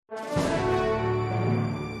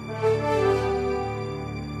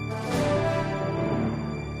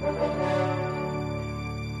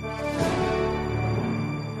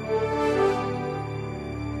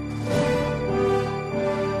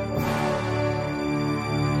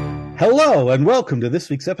Hello and welcome to this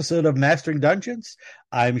week's episode of Mastering Dungeons.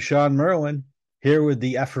 I'm Sean Merwin, here with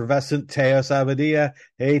the effervescent Teos Abadia.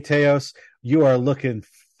 Hey, Teos, you are looking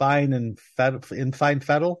fine and in fine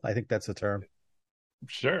fettle. I think that's the term.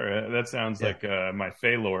 Sure, that sounds Yeah. like my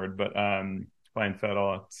Fey Lord, but Fine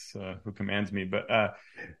Fettle, it's who commands me. But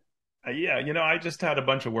yeah, I just had a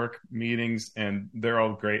bunch of work meetings, and they're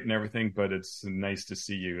all great and everything. But it's nice to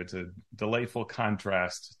see you. It's a delightful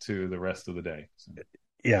contrast to the rest of the day. So.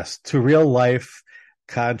 Yes, to real life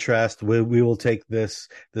contrast, we will take this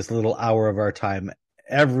little hour of our time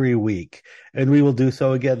every week, and we will do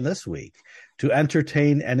so again this week to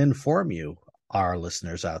entertain and inform you, our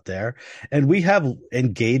listeners out there. And we have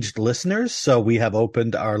engaged listeners, so we have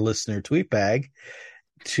opened our listener tweet bag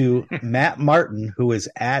to Matt Martin, who is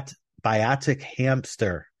at Biotic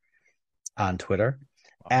Hamster on Twitter,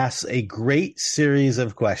 asks a great series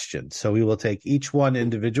of questions. So we will take each one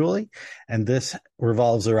individually, and this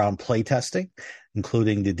revolves around playtesting,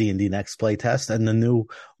 including the D&D Next playtest and the new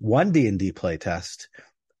One D&D playtest,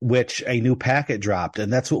 which a new packet dropped.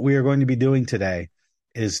 And that's what we are going to be doing today,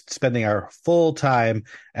 is spending our full time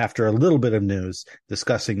after a little bit of news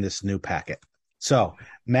discussing this new packet. So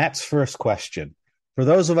Matt's first question: for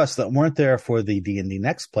those of us that weren't there for the D&D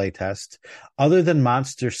Next playtest, other than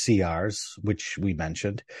monster CRs, which we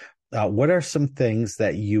mentioned, what are some things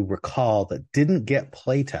that you recall that didn't get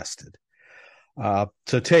playtested?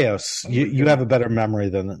 So Teos, you have a better memory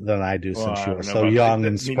than I do, Well, since I you are don't know so about that. young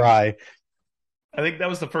and spry. I think that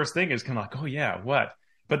was the first thing is kind of like, oh yeah, what?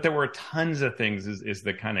 But there were tons of things is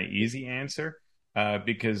the kind of easy answer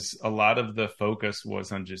because a lot of the focus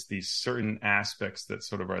was on just these certain aspects that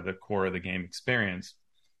sort of are the core of the game experience.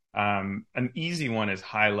 An easy one is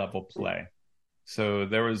high level play. So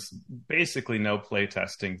there was basically no play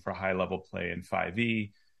testing for high level play in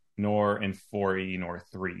 5e, nor in 4e, nor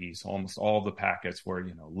 3e. So almost all the packets were,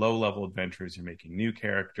 low level adventures. You're making new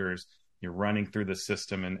characters. You're running through the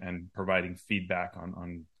system and providing feedback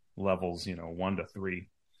on levels, 1 to 3.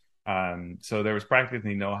 So there was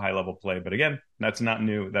practically no high level play. But again, that's not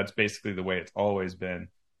new. That's basically the way it's always been.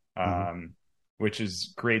 Mm-hmm. Which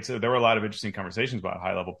is great. So there were a lot of interesting conversations about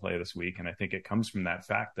high level play this week. And I think it comes from that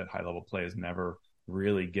fact that high level play is never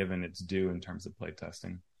really given its due in terms of play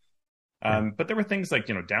testing. Yeah. But there were things like,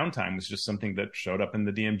 downtime was just something that showed up in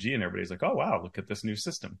the DMG and everybody's like, oh, wow, look at this new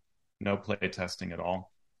system. No play testing at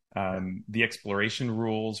all. The exploration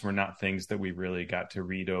rules were not things that we really got to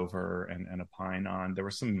read over and opine on. There were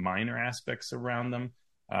some minor aspects around them,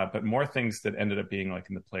 but more things that ended up being like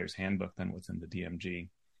in the player's handbook than what's in the DMG.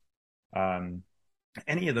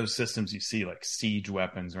 Any of those systems you see, like siege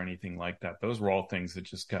weapons or anything like that, those were all things that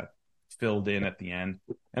just got filled in at the end.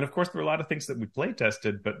 And of course, there were a lot of things that we play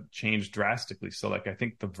tested but changed drastically. So, like, I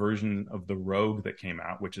think the version of the Rogue that came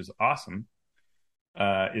out, which is awesome,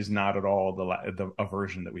 is not at all a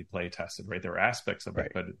version that we play tested. Right, there were aspects of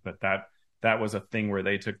it, but that was a thing where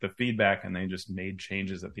they took the feedback and they just made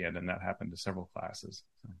changes at the end, and that happened to several classes.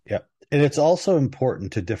 So. Yeah, and it's also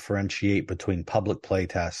important to differentiate between public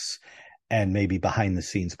playtests and maybe behind the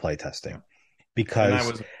scenes playtesting, Yeah. because And I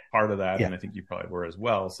was part of that, yeah, and I think you probably were as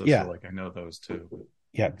well. So like I know those too.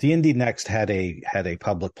 Yeah, D&D Next had a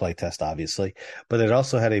public playtest, obviously, but it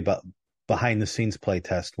also had a behind the scenes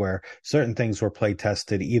playtest where certain things were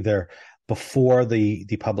playtested either before the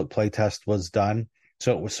public playtest was done,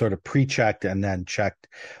 so it was sort of pre-checked and then checked,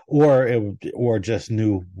 or just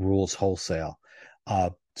new rules wholesale.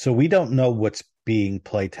 So we don't know what's being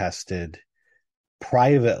playtested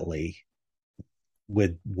privately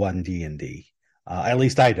with One D&D. At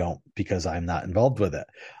least I don't, because I'm not involved with it.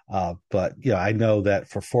 But I know that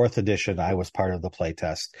for 4th edition, I was part of the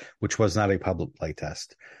playtest, which was not a public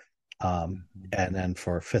playtest. And then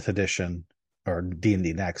for 5th edition or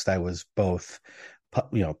D&D Next, I was both,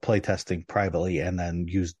 playtesting privately and then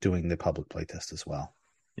doing the public playtest as well.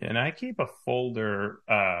 Yeah, and I keep a folder.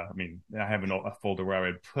 I have a folder where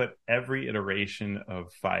I would put every iteration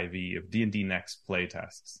of 5e of D&D Next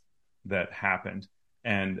playtests that happened.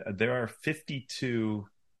 And there are 52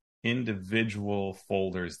 individual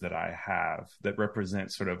folders that I have that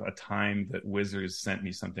represent sort of a time that Wizards sent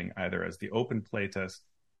me something either as the open playtest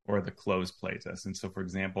or the closed playtest. And so, for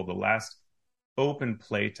example, the last open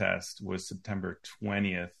playtest was September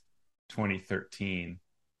 20th, 2013.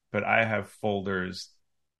 But I have folders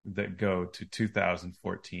that go to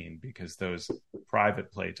 2014 because those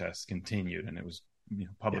private playtests continued, and it was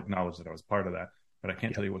public knowledge that I was part of that. But I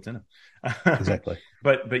can't tell you what's in them. Exactly.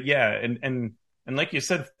 But yeah, and like you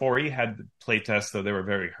said, 4E had playtests, though they were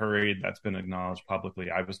very hurried. That's been acknowledged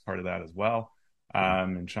publicly. I was part of that as well,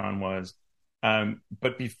 and Sean was.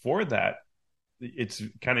 But before that, it's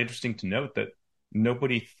kind of interesting to note that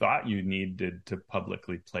nobody thought you needed to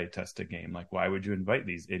publicly play test a game. Like, why would you invite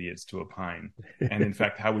these idiots to opine? And in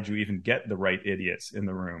fact, how would you even get the right idiots in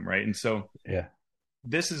the room, right? And so Yeah.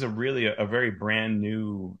 this is a very brand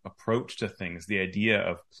new approach to things. The idea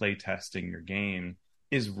of play testing your game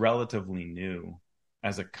is relatively new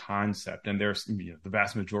as a concept. And there's, you know, the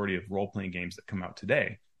vast majority of role-playing games that come out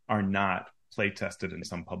today are not play tested in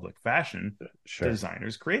some public fashion. Sure.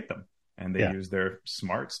 Designers create them, and they use their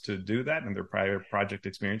smarts to do that, and their prior project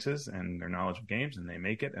experiences and their knowledge of games, and they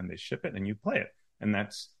make it and they ship it and you play it. And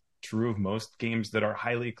that's true of most games that are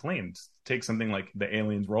highly acclaimed. Take something like the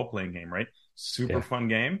Aliens role-playing game, right? Super fun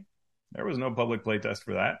game. There was no public playtest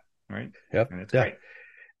for that, right? Yep. And it's great.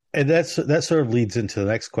 And that sort of leads into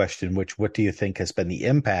the next question, which, what do you think has been the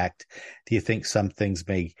impact? Do you think some things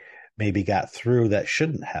maybe got through that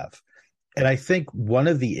shouldn't have? And I think one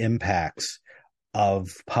of the impacts of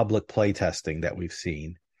public playtesting that we've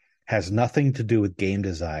seen has nothing to do with game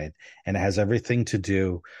design, and it has everything to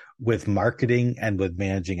do with marketing and with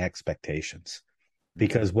managing expectations.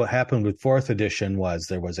 Because what happened with 4th edition was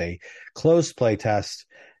there was a closed playtest.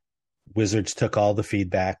 Wizards took all the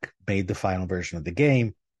feedback, made the final version of the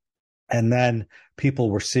game, and then people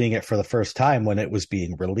were seeing it for the first time when it was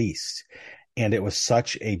being released. And it was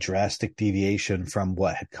such a drastic deviation from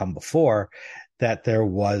what had come before that there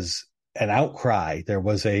was an outcry. There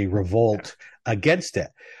was a revolt against it.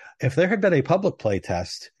 If there had been a public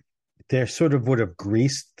playtest, there sort of would have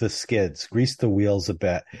greased the wheels a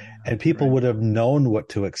bit, and people would have known what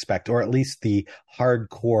to expect, or at least the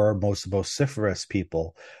hardcore, most vociferous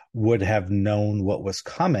people would have known what was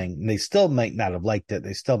coming. And they still might not have liked it.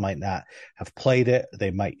 They still might not have played it.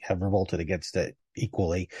 They might have revolted against it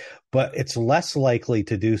equally, but it's less likely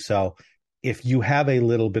to do so if you have a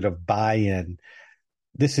little bit of buy-in.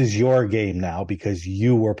 This is your game now because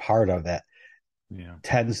you were part of it.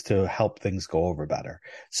 Tends to help things go over better.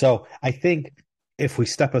 So I think if we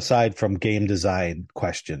step aside from game design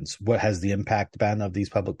questions, what has the impact been of these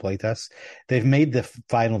public playtests? They've made the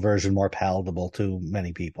final version more palatable to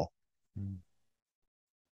many people.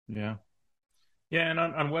 Yeah. Yeah, and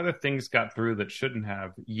on whether things got through that shouldn't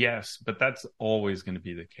have, yes, but that's always going to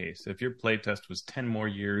be the case. If your playtest was 10 more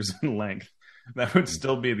years in length, that would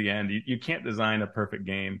still be the end. You can't design a perfect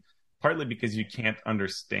game, partly because you can't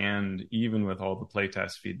understand, even with all the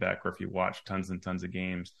playtest feedback, or if you watch tons and tons of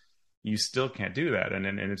games, you still can't do that. And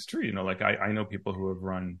it's true, you know, like I know people who have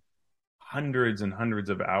run hundreds and hundreds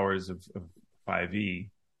of hours of 5e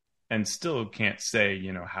and still can't say,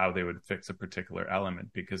 you know, how they would fix a particular element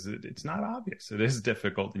because it's not obvious. It is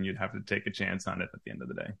difficult, and you'd have to take a chance on it at the end of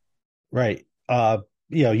the day. Right.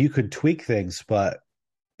 You know, you could tweak things, but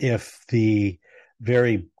if the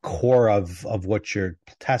very core of what you're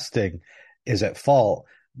testing is at fault,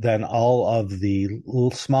 then all of the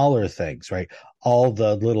little smaller things, right? All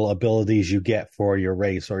the little abilities you get for your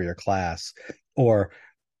race or your class, or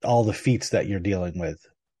all the feats that you're dealing with,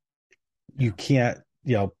 you can't,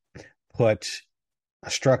 you know, put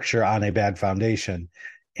a structure on a bad foundation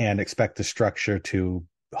and expect the structure to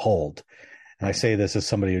hold. And I say this as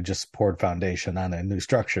somebody who just poured foundation on a new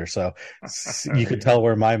structure, so you can tell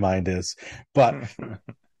where my mind is. But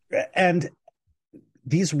and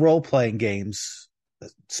these role-playing games,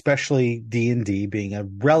 especially D&D being a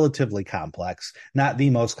relatively complex, not the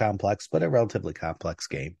most complex, but a relatively complex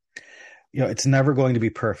game, you know, it's never going to be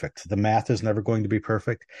perfect. The math is never going to be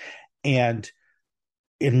perfect. And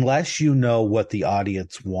unless you know what the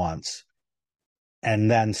audience wants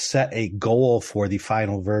and then set a goal for the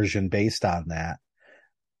final version based on that,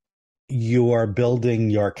 you are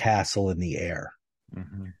building your castle in the air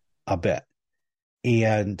a bit.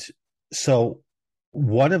 And so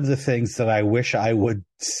one of the things that I wish I would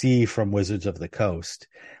see from Wizards of the Coast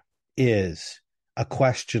is a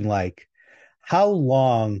question like, how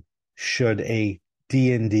long should a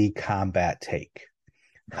D&D combat take?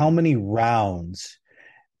 How many rounds,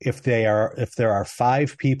 if there are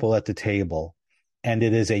 5 people at the table and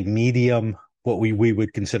it is a medium, what we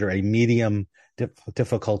would consider a medium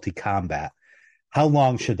difficulty combat, how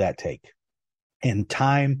long should that take in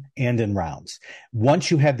time and in rounds? Once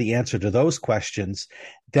you have the answer to those questions,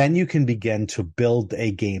 then you can begin to build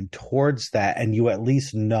a game towards that, and you at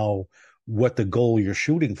least know what the goal you're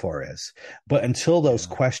shooting for is. But until those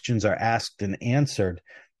questions are asked and answered,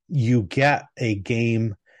 you get a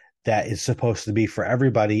game that is supposed to be for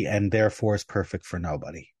everybody and therefore is perfect for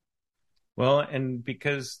nobody. Well, and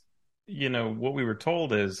because, you know, what we were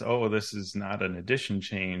told is, oh, this is not an edition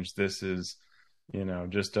change. This is, you know,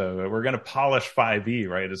 just we're going to polish 5e,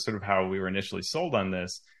 right? Is sort of how we were initially sold on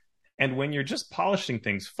this. And when you're just polishing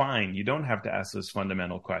things, fine, you don't have to ask those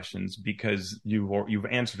fundamental questions because you've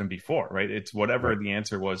answered them before, right? It's whatever the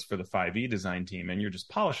answer was for the 5e design team, and you're just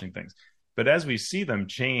polishing things. But as we see them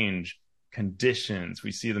change conditions,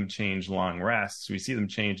 we see them change long rests, we see them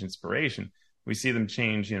change inspiration, we see them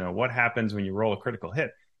change, what happens when you roll a critical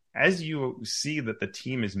hit. As you see that the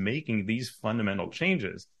team is making these fundamental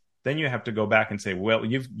changes, then you have to go back and say, well,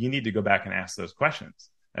 you need to go back and ask those questions,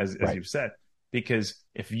 as you've said. Because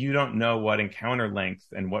if you don't know what encounter length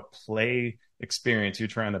and what play experience you're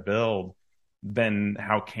trying to build, then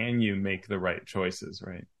how can you make the right choices,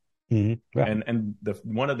 right? Mm-hmm. Right. And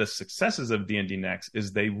one of the successes of D&D Next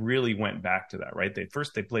is they really went back to that, right? They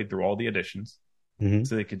played through all the editions,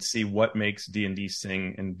 so they could see what makes D&D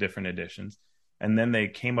sing in different editions. And then they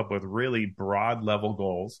came up with really broad level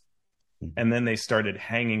goals. And then they started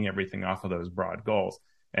hanging everything off of those broad goals.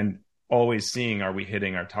 And always seeing, are we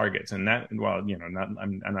hitting our targets? And that, well, I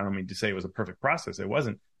don't mean to say it was a perfect process. It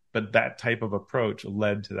wasn't, but that type of approach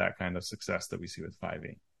led to that kind of success that we see with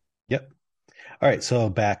 5e. Yep. All right. So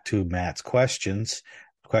back to Matt's questions.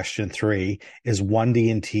 Question 3, is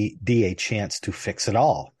 1D&D a chance to fix it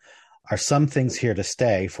all? Are some things here to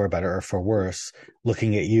stay, for better or for worse?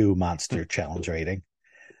 Looking at you, Monster Challenge Rating.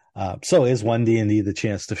 So is 1D&D the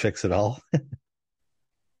chance to fix it all?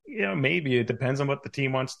 Maybe it depends on what the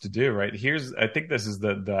team wants to do, right? I think this is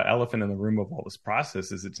the elephant in the room of all this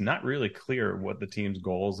process, is it's not really clear what the team's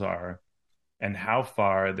goals are and how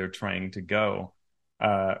far they're trying to go.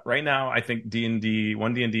 Right now, I think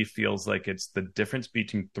 1D&D feels like it's the difference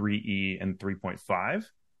between 3E and 3.5,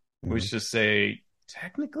 which just say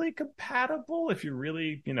technically compatible if you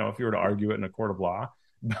really, if you were to argue it in a court of law.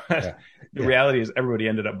 But the reality is everybody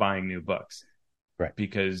ended up buying new books, right?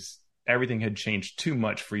 Because everything had changed too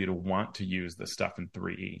much for you to want to use the stuff in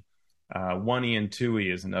 3E. 1E and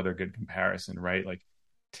 2E is another good comparison, right? Like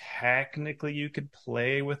technically you could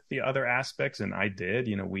play with the other aspects, and I did,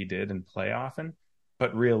 we did and play often,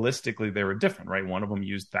 but realistically they were different, right? One of them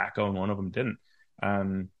used THAC0 and one of them didn't.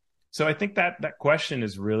 So I think that question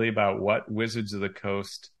is really about what Wizards of the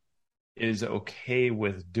Coast is okay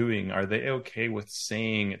with doing. Are they okay with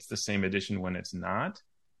saying it's the same edition when it's not?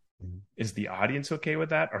 Is the audience okay with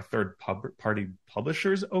that? Are third-party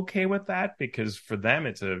publishers okay with that? Because for them,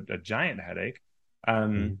 it's a giant headache.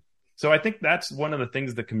 So I think that's one of the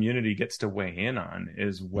things the community gets to weigh in on,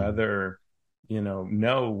 is whether,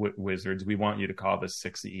 no, Wizards, we want you to call this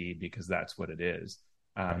 6E because that's what it is.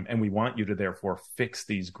 And we want you to therefore fix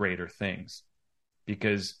these greater things.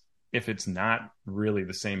 Because if it's not really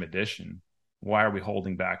the same edition, why are we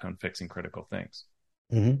holding back on fixing critical things?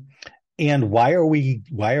 And why are we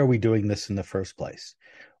doing this in the first place?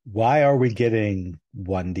 Why are we getting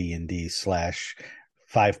 1D&D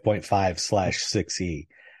 /5.5/6E?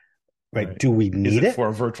 Right? Do we need it for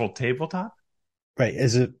a virtual tabletop? Right.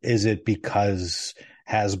 Is it because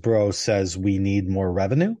Hasbro says we need more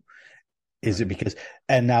revenue? Is it because,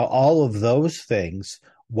 and now all of those things,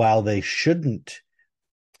 while they shouldn't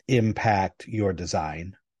impact your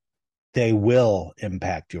design, they will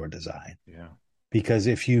impact your design. Yeah. Because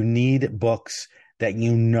if you need books that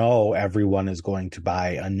everyone is going to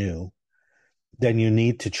buy anew, then you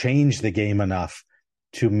need to change the game enough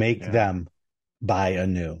to make them buy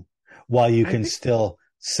anew. While you can still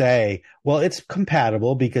say, well, it's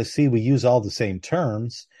compatible because, see, we use all the same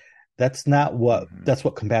terms. That's not what, that's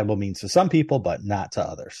what compatible means to some people, but not to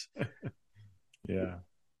others. Yeah.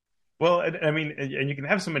 Well, I mean, and you can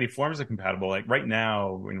have so many forms of compatible. Like right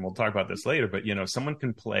now, and we'll talk about this later, but someone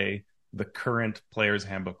can play the current Player's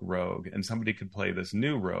Handbook Rogue, and somebody could play this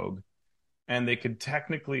new Rogue, and they could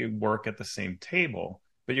technically work at the same table.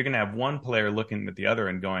 But you're going to have one player looking at the other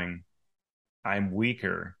and going, "I'm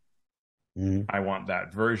weaker. I want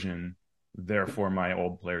that version. Therefore, my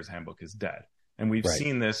old Player's Handbook is dead." And we've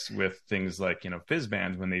seen this with things like,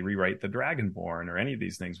 Fizbans, when they rewrite the Dragonborn or any of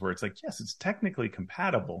these things, where it's like, yes, it's technically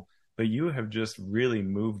compatible, but you have just really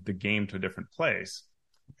moved the game to a different place.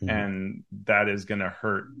 And that is going to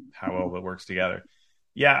hurt how well it works together.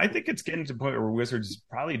 Yeah, I think it's getting to the point where Wizards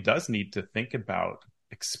probably does need to think about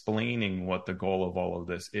explaining what the goal of all of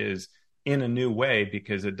this is in a new way,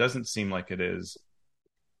 because it doesn't seem like it is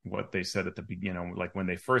what they said at the beginning, like when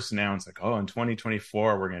they first announced, like, oh, in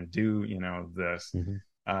 2024 we're going to do this.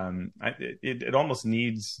 It almost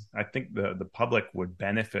needs, I think the public would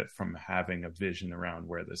benefit from having a vision around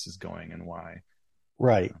where this is going and why.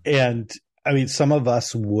 Right. And I mean, some of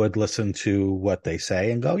us would listen to what they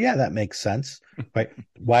say and go, yeah, that makes sense. Right.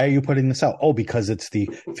 Why are you putting this out? Oh, because it's the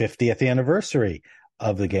 50th anniversary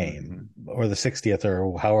of the game, or the 60th,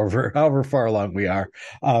 or however far along we are.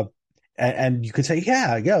 And you could say,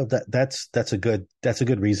 that's a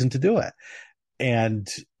good reason to do it. And,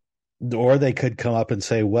 or they could come up and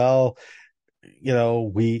say, well,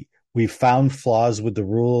 we found flaws with the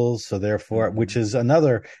rules, so therefore, which is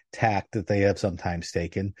another tack that they have sometimes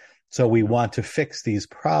taken. So we want to fix these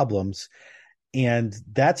problems. And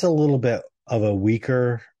that's a little bit of a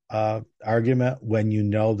weaker argument when you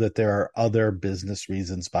know that there are other business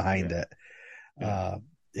reasons behind it.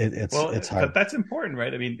 It's hard. But that's important,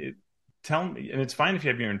 right? I mean, tell me, and it's fine if you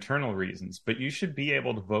have your internal reasons, but you should be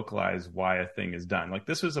able to vocalize why a thing is done. Like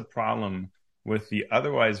this was a problem with the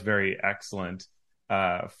otherwise very excellent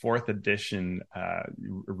fourth edition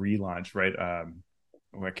relaunch, right? I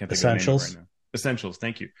can't think Essentials. of the name right now. Essentials,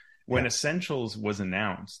 thank you. When Essentials was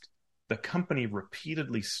announced, the company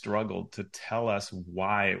repeatedly struggled to tell us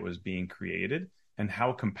why it was being created and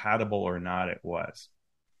how compatible or not it was.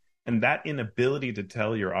 And that inability to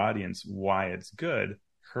tell your audience why it's good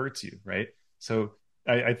hurts you, right? So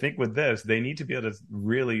I think with this, they need to be able to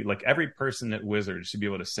really, like every person at Wizards should be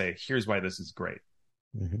able to say, here's why this is great.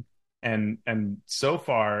 Mm-hmm. And so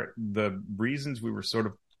far, the reasons we were sort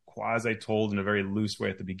of quasi told in a very loose way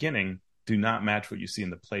at the beginning do not match what you see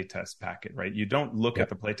in the playtest packet, right? You don't look at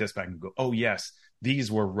the playtest packet and go, oh, yes,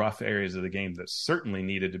 these were rough areas of the game that certainly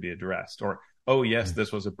needed to be addressed. Or, oh, yes,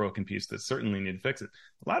 this was a broken piece that certainly needed to fix it.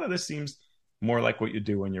 A lot of this seems more like what you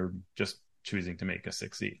do when you're just choosing to make a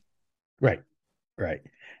 6e. Right.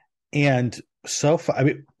 And so far, I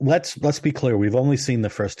mean, let's be clear. We've only seen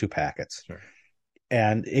the first two packets. Sure.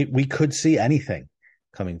 And we could see anything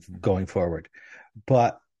going forward.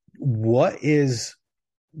 But what is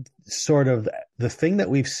sort of the thing that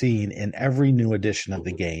we've seen in every new edition of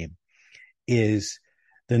the game is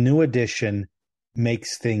the new edition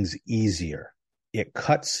makes things easier. It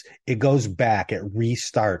goes back, it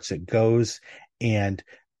restarts, it goes and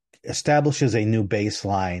establishes a new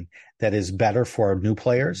baseline that is better for new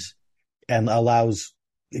players and allows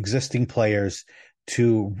existing players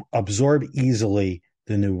to absorb easily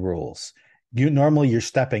the new rules. Normally you're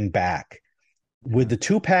stepping back. With the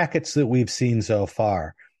two packets that we've seen so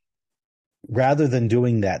far, rather than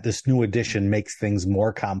doing that, this new edition makes things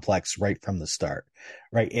more complex right from the start,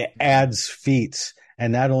 right? It adds feats,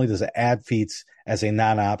 and not only does it add feats as a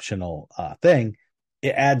non-optional thing,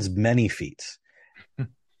 it adds many feats.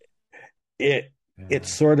 It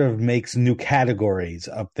sort of makes new categories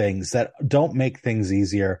of things that don't make things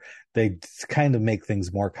easier. They kind of make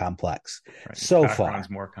things more complex. Right. So Background's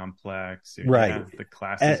far, more complex. right? The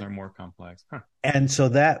classes are more complex. And so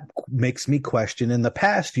that makes me question. In the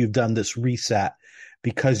past, you've done this reset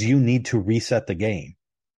because you need to reset the game.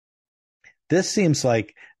 This seems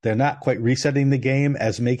like they're not quite resetting the game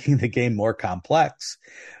as making the game more complex,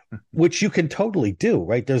 which you can totally do,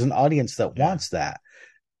 right? There's an audience that wants that.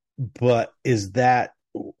 But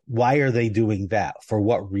why are they doing that? For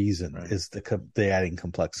what reason is they adding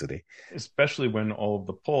complexity? Especially when all of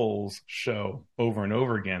the polls show over and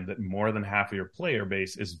over again that more than half of your player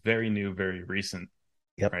base is very new, very recent.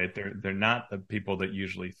 Yep. Right? They're not the people that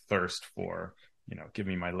usually thirst for, give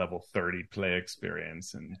me my level 30 play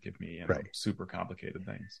experience and give me super complicated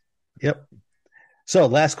things. Yep. So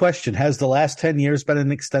last question. Has the last 10 years been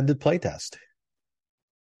an extended playtest?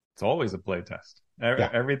 It's always a playtest.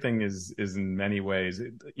 Everything is in many ways,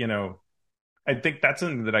 I think that's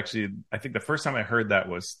something that I think the first time I heard that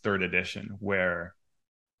was third edition, where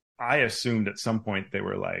I assumed at some point they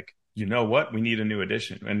were like, you know what, we need a new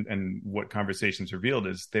edition. And what conversations revealed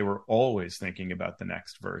is they were always thinking about the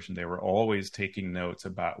next version. They were always taking notes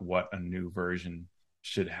about what a new version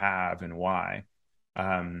should have and why.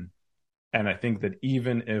 And I think that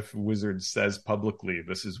even if Wizards says publicly,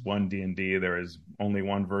 this is one D&D, there is only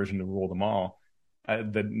one version to rule them all,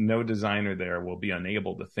 that no designer there will be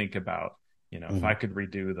unable to think about, if I could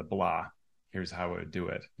redo the blah, here's how I would do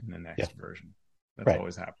it in the next version. That's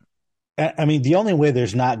always happened. I mean, the only way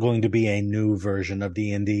there's not going to be a new version of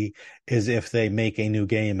D&D is if they make a new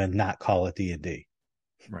game and not call it D&D.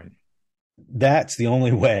 Right. That's the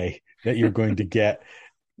only way that you're going to get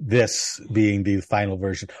this being the final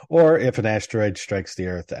version, or if an asteroid strikes the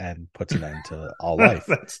Earth and puts an end to all life.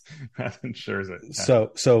 That ensures it. Yeah.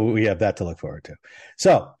 So we have that to look forward to.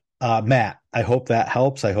 So, Matt, I hope that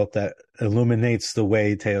helps. I hope that illuminates the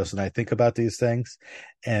way Teos and I think about these things.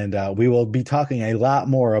 And we will be talking a lot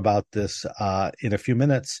more about this in a few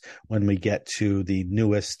minutes when we get to the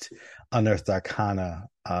newest Unearthed Arcana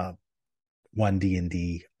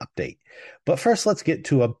 1D&D update. But first, let's get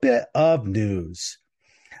to a bit of news.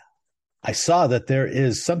 I saw that there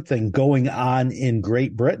is something going on in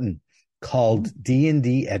Great Britain called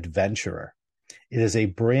D&D Adventurer. It is a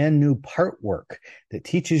brand new part work that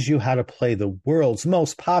teaches you how to play the world's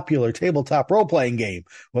most popular tabletop role-playing game.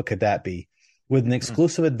 What could that be? With an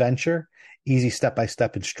exclusive adventure, easy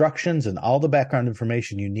step-by-step instructions, and all the background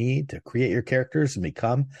information you need to create your characters and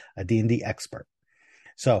become a D&D expert.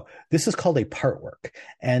 So this is called a part work,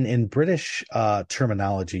 and in British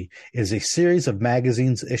terminology, it is a series of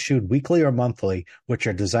magazines issued weekly or monthly, which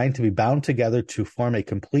are designed to be bound together to form a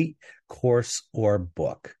complete course or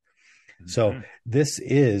book. So this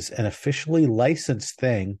is an officially licensed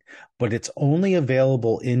thing, but it's only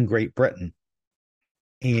available in Great Britain.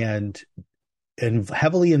 And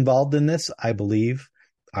heavily involved in this, I believe,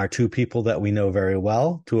 are two people that we know very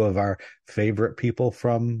well, two of our favorite people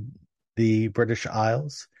from the British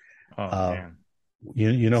Isles. Oh, man.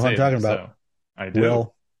 You know who I'm talking about. So. I do.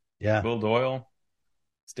 Will. Yeah. Will Doyle.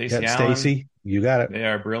 Stacey Allen. Stacey, you got it. They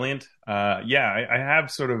are brilliant. I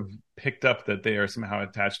have sort of picked up that they are somehow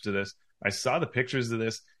attached to this. I saw the pictures of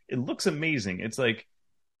this. It looks amazing. It's like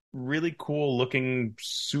really cool looking,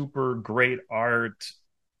 super great art.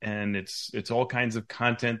 And it's all kinds of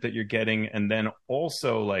content that you're getting. And then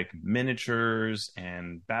also like miniatures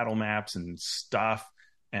and battle maps and stuff.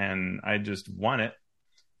 And I just want it,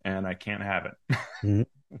 and I can't have it. Mm-hmm.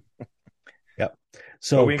 Yep.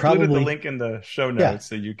 So but we included the link in the show notes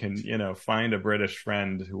so you can, find a British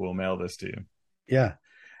friend who will mail this to you. Yeah.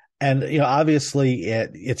 And, obviously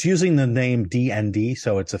it's using the name D&D,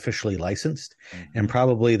 so it's officially licensed. Mm-hmm. And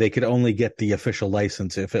probably they could only get the official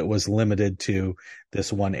license if it was limited to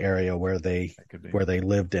this one area where they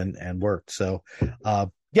lived and worked. So,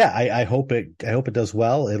 I hope it does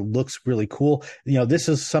well. It looks really cool. This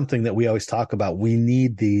is something that we always talk about. We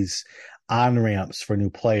need these on-ramps for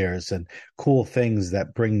new players and cool things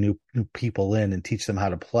that bring new people in and teach them how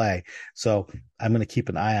to play. So I'm going to keep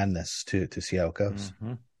an eye on this to see how it goes.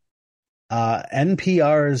 Mm-hmm.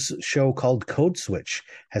 NPR's show called Code Switch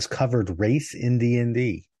has covered race in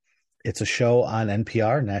D&D. It's a show on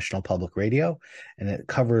NPR, National Public Radio, and it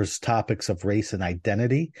covers topics of race and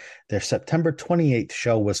identity. Their September 28th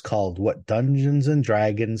show was called What Dungeons and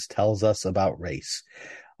Dragons Tells Us About Race.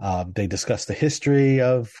 They discussed the history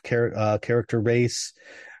of character race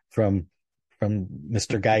from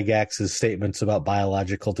Mr. Gygax's statements about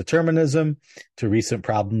biological determinism to recent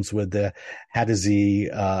problems with the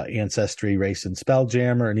Hadezi ancestry, race, and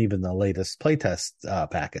Spelljammer, and even the latest playtest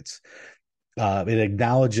packets.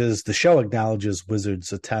 The show acknowledges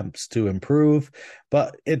Wizards' attempts to improve,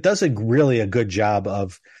 but it does a good job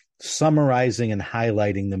of summarizing and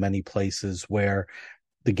highlighting the many places where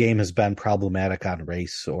the game has been problematic on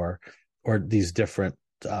race or these different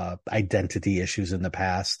identity issues in the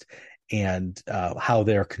past, and how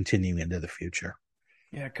they're continuing into the future.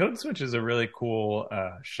 Yeah, Code Switch is a really cool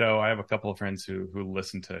show. I have a couple of friends who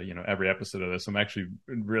listen to every episode of this. I'm actually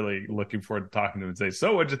really looking forward to talking to them and say,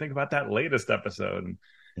 so what'd you think about that latest episode?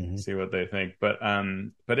 And see what they think. But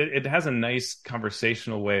it has a nice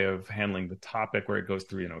conversational way of handling the topic where it goes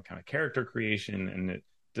through kind of character creation, and it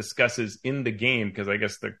discusses in the game, because I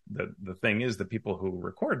guess the thing is the people who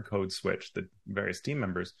record Code Switch, the various team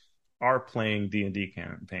members, are playing D&D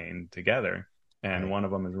campaign together, and one of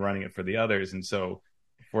them is running it for the others. And so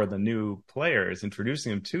for the new players,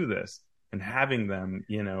 introducing them to this and having them,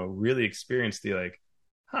 really experience the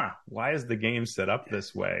why is the game set up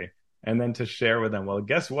this way? And then to share with them, well,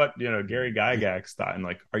 guess what, Gary Gygax thought, and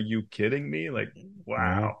are you kidding me?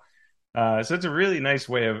 Wow. So it's a really nice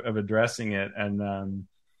way of addressing it.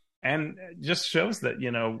 And just shows that,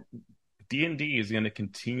 D&D is going to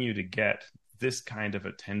continue to get this kind of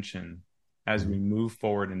attention as we move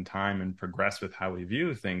forward in time and progress with how we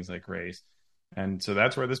view things like race. And so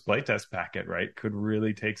that's where this playtest packet, right, could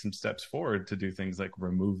really take some steps forward to do things like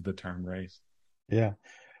remove the term race. Yeah.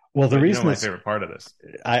 Well, the reason my favorite part of this.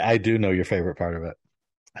 I do know your favorite part of it.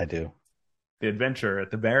 I do. The adventure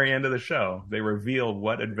at the very end of the show, they reveal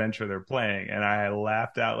what adventure they're playing. And I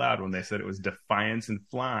laughed out loud when they said it was Defiance and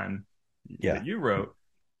Flan that you wrote.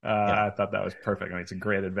 I thought that was perfect. I mean, it's a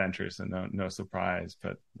great adventure, so no surprise,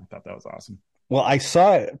 but I thought that was awesome. Well, I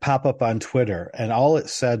saw it pop up on Twitter, and all it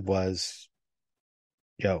said was,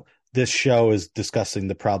 this show is discussing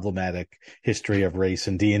the problematic history of race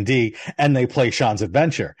in D&D, and they play Sean's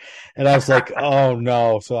adventure. And I was like, oh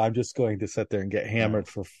no. So I'm just going to sit there and get hammered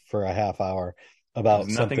for a half hour about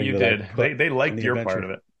something you did. They liked your adventure. Part of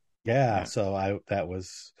it. Yeah. So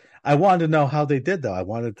I wanted to know how they did, though. I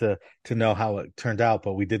wanted to know how it turned out,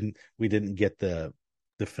 but we didn't get the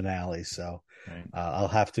finale. So I'll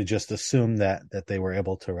have to just assume that they were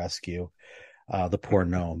able to rescue the poor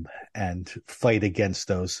gnome and fight against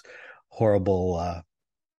those horrible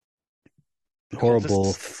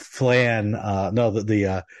flan.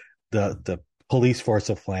 The Police Force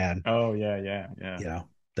of Flan. Oh yeah, yeah, yeah. You know,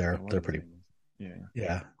 That they're was pretty. amazing. Yeah,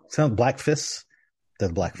 Yeah, sound Black Fists. The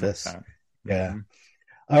Black something like Fists. that. Yeah. Hmm.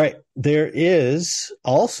 All right. There is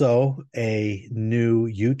also a new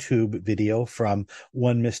YouTube video from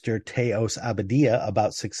one Mr. Teos Abadia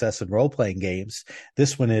about success in role playing games.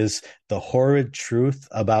 This one is the horrid truth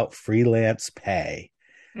about freelance pay.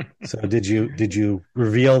 So did you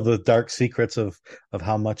reveal the dark secrets of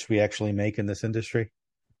how much we actually make in this industry?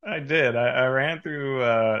 I did. I ran through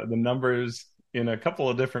the numbers in a couple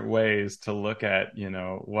of different ways to look at,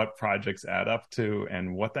 what projects add up to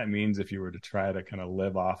and what that means if you were to try to kind of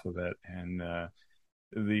live off of it. And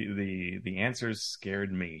the answers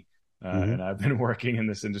scared me. And Mm-hmm. I've been working in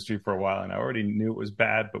this industry for a while, and I already knew it was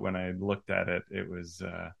bad. But when I looked at it, it was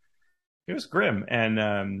grim.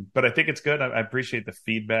 And but I think it's good. I appreciate the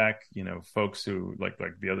feedback. Folks who like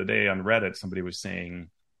the other day on Reddit, somebody was saying,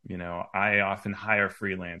 I often hire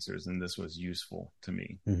freelancers, and this was useful to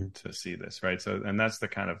me Mm-hmm. to see this, right? So, and that's the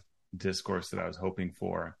kind of discourse that I was hoping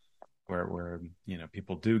for, where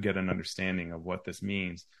people do get an understanding of what this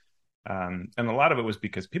means. And a lot of it was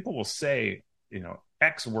because people will say,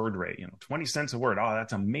 X word rate, 20 cents a word. Oh,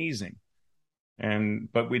 that's amazing.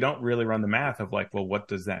 But we don't really run the math of like, well, what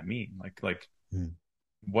does that mean? Like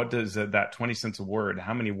Mm-hmm. what does that 20 cents a word,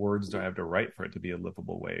 how many words do I have to write for it to be a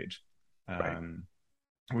livable wage? Right.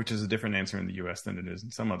 Which is a different answer in the US than it is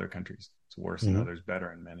in some other countries. It's worse in Mm-hmm. others,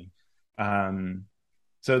 better in many.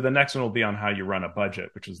 So the next one will be on how you run a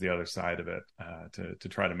budget, which is the other side of it, to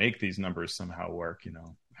try to make these numbers somehow work,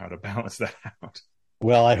 how to balance that out.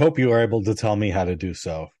 Well, I hope you are able to tell me how to do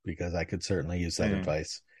so because I could certainly use that Yeah.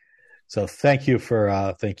 advice. So thank you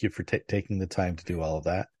for taking the time to do all of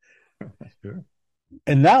that. Sure.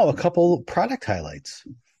 And now a couple product highlights.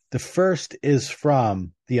 The first is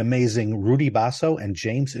from the amazing Rudy Basso and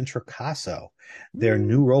James Introcaso. Their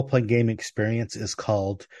new role playing game experience is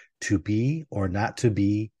called To Be or Not to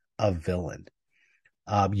Be a Villain.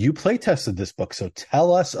 You play tested this book, so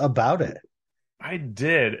tell us about it. I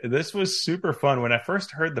did. This was super fun. When I first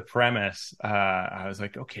heard the premise, I was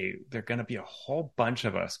like, okay, there are going to be a whole bunch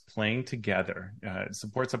of us playing together. It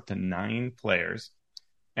supports up to 9 players,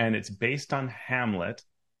 and it's based on Hamlet.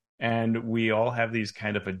 And we all have these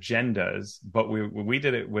kind of agendas, but we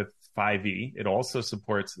did it with 5e. It also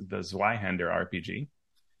supports the Zweihander RPG.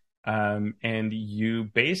 And you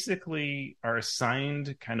basically are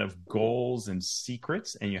assigned kind of goals and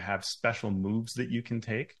secrets, and you have special moves that you can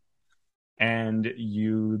take. And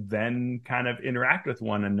you then kind of interact with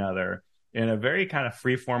one another in a very kind of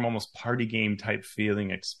free-form, almost party game type feeling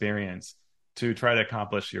experience to try to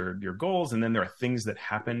accomplish your goals. And then there are things that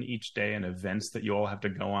happen each day and events that you all have to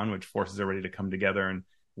go on, which forces everybody to come together and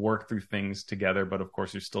work through things together. But of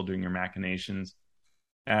course, you're still doing your machinations.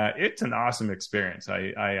 It's an awesome experience.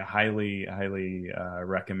 I highly, highly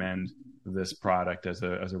recommend this product as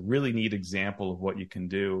a really neat example of what you can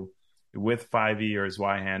do with 5e or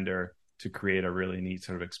Zweihander to create a really neat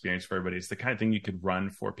sort of experience for everybody. It's the kind of thing you could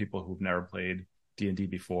run for people who've never played D&D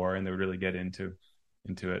before, and they would really get into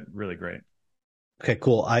it. Really great. Okay,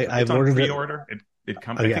 cool. It's I've on ordered pre-order. Oh,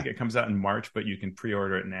 I yeah. think it comes out in March, but you can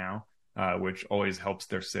pre-order it now, which always helps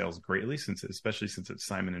their sales greatly, especially since it's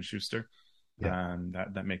Simon and Schuster. Yeah.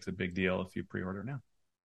 That makes a big deal if you pre-order now.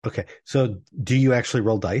 Okay. So do you actually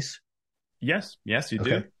roll dice? Yes, you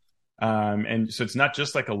do. Okay. And so it's not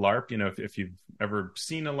just like a LARP. If you've ever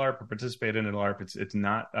seen a LARP or participated in a LARP, it's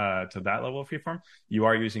not to that level of freeform. You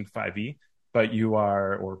are using 5e,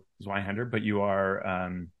 or Zweihander, but you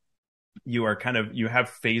are kind of, you have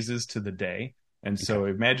phases to the day. And so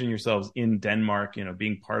imagine yourselves in Denmark,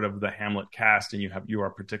 being part of the Hamlet cast, and you are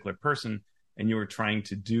a particular person, and you are trying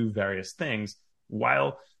to do various things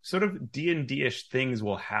while sort of D&D-ish things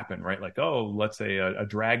will happen, right? Like, oh, let's say a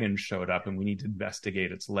dragon showed up and we need to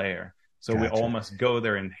investigate its lair. So we all must go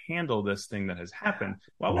there and handle this thing that has happened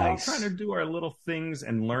while we're all trying to do our little things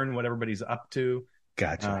and learn what everybody's up to.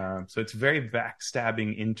 Gotcha. So it's very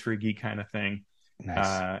backstabbing, intriguey kind of thing.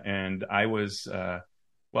 Nice. And I was,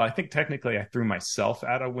 I think technically I threw myself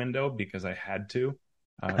out a window because I had to,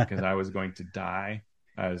 because I was going to die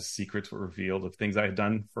as secrets were revealed of things I had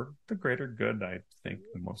done for the greater good, I think,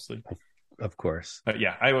 mostly. Of course. But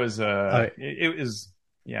yeah, I was, it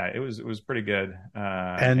was pretty good.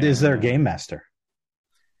 And is there a game master?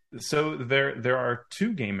 So there are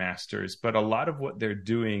 2 game masters, but a lot of what they're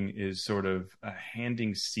doing is sort of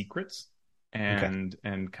handing secrets and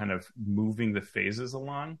kind of moving the phases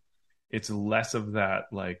along. It's less of that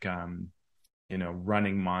like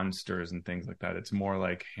running monsters and things like that. It's more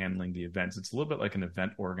like handling the events. It's a little bit like an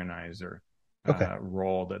event organizer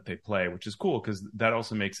role that they play, which is cool because that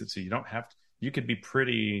also makes it so you don't have to, you could be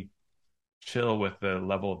pretty chill with the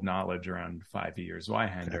level of knowledge around 5e or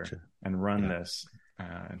Zweihander Gotcha. and run Yeah. this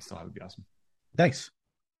and still have it be awesome. Nice.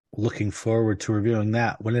 Looking forward to reviewing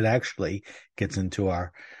that when it actually gets into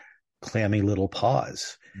our clammy little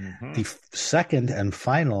paws. Mm-hmm. The second and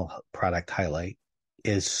final product highlight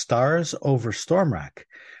is Stars Over Stormwreck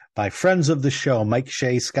by friends of the show, Mike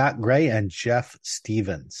Shea, Scott Gray, and Jeff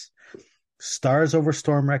Stevens. Stars Over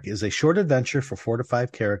Stormwreck is a short adventure for 4 to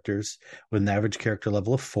 5 characters with an average character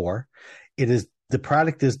level of 4. The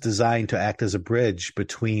product is designed to act as a bridge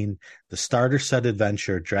between the starter set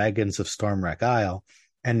adventure Dragons of Stormwreck Isle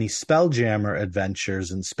and the Spelljammer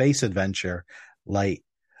adventures and space adventure Light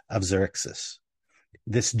of Xerxes.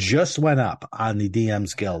 This just went up on the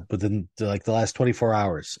DM's Guild within the last 24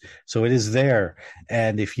 hours. So it is there.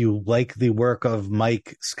 And if you like the work of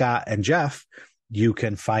Mike, Scott, and Jeff, you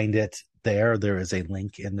can find it there. There is a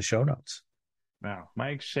link in the show notes. Wow.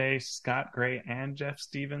 Mike Shea, Scott Gray, and Jeff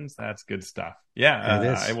Stevens. That's good stuff. Yeah,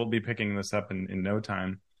 It is. I will be picking this up in no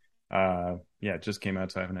time. It just came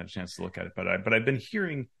out, so I haven't had a chance to look at it. But I've been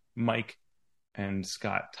hearing Mike and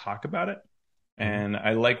Scott talk about it, and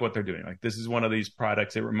I like what they're doing. Like, this is one of these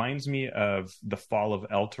products. It reminds me of the Fall of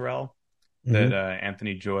Elturel that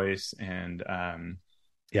Anthony Joyce and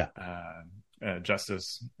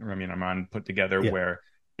Justice Ramian Armand put together, where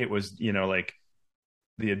it was, like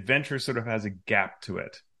the adventure sort of has a gap to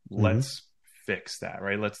it. Let's fix that,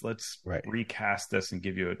 right? Let's recast this and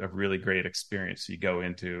give you a really great experience. So you go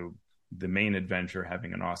into the main adventure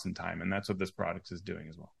having an awesome time, and that's what this product is doing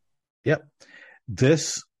as well. Yep.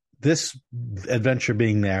 This adventure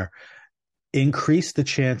being there increased the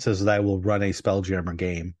chances that I will run a Spelljammer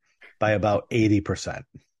game by about 80%.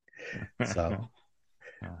 So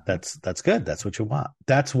that's good. That's what you want.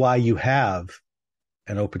 That's why you have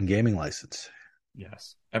an open gaming license.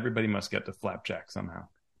 Yes. Everybody must get to Flapjack somehow.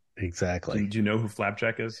 Exactly. Do you know who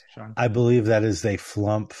Flapjack is, Sean? I believe that is a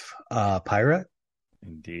Flump pirate.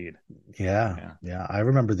 Indeed. Yeah. I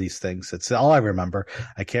remember these things. It's all I remember.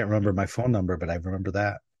 I can't remember my phone number, but I remember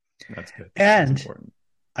that. That's good. And That's important.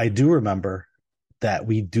 I do remember that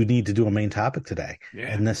we do need to do a main topic today. Yeah.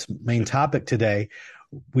 And this main topic today,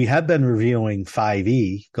 we have been reviewing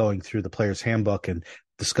 5e, going through the player's handbook and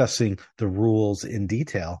discussing the rules in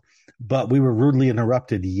detail, but we were rudely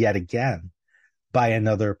interrupted yet again by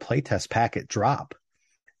another playtest packet drop.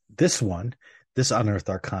 This Unearthed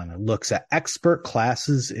Arcana, looks at expert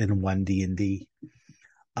classes in 1D&D.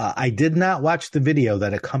 I did not watch the video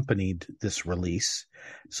that accompanied this release,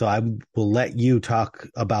 so I will let you talk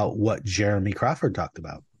about what Jeremy Crawford talked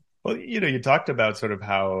about. Well, you talked about sort of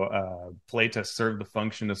how playtests serve the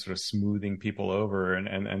function of sort of smoothing people over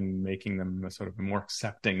and making them sort of more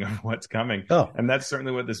accepting of what's coming. Oh. And that's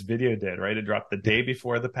certainly what this video did, right? It dropped the day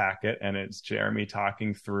before the packet, and it's Jeremy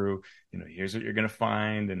talking through, here's what you're going to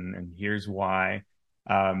find, and here's why.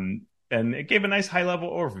 And it gave a nice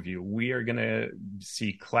high-level overview. We are going to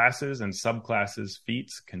see classes and subclasses,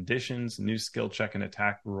 feats, conditions, new skill check and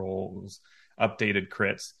attack rolls, updated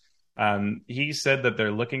crits. He said that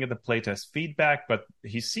they're looking at the playtest feedback, but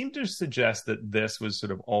he seemed to suggest that this was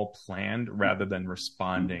sort of all planned rather than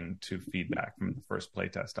responding to feedback from the first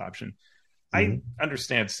playtest option. I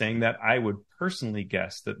understand saying that. I would personally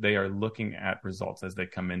guess that they are looking at results as they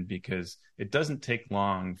come in, because it doesn't take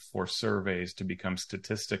long for surveys to become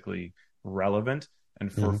statistically relevant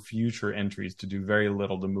and for future entries to do very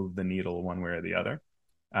little to move the needle one way or the other.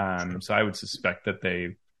 So I would suspect that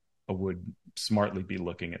they would smartly be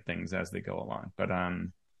looking at things as they go along. But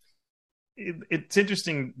it's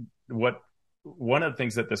interesting one of the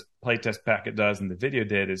things that this playtest packet does and the video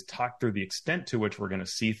did is talk through the extent to which we're going to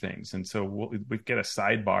see things. And so we get a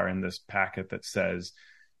sidebar in this packet that says,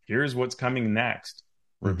 here's what's coming next.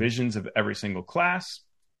 Revisions of every single class,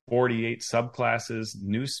 48 subclasses,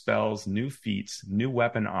 new spells, new feats, new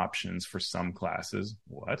weapon options for some classes.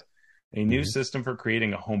 What? A new system for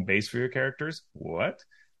creating a home base for your characters. What?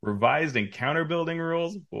 Revised encounter building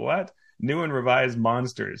rules. What? New and revised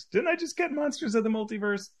monsters. Didn't I just get Monsters of the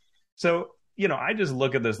Multiverse? So, I just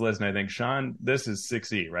look at this list and I think, Sean, this is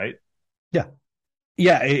 6E, right? Yeah.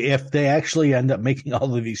 Yeah. If they actually end up making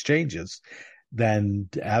all of these changes, then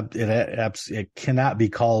it cannot be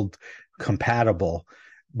called compatible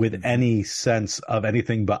with any sense of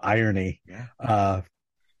anything but irony. Yeah.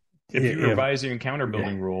 If you revise your encounter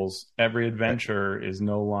building rules, every adventure is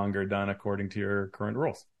no longer done according to your current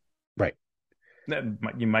rules. Right.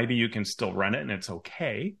 You can still run it and it's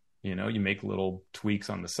okay. You make little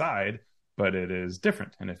tweaks on the side, but it is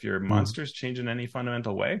different. And if your monsters change in any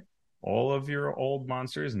fundamental way, all of your old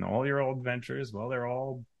monsters and all your old adventures, well, they're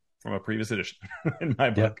all from a previous edition in my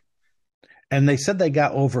book. And they said they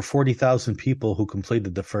got over 40,000 people who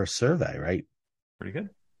completed the first survey, right? Pretty good.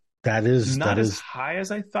 That is Not as high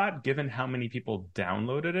as I thought, given how many people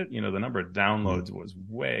downloaded it. The number of downloads was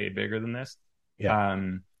way bigger than this. Yeah.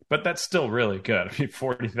 But that's still really good. I mean,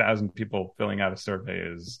 40,000 people filling out a survey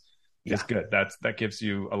is good. That gives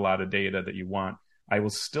you a lot of data that you want. I will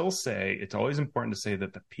still say it's always important to say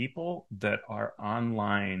that the people that are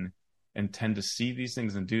online and tend to see these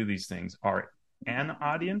things and do these things are an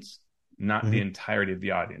audience, not the entirety of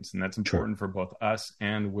the audience. And that's important for both us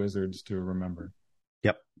and Wizards to remember.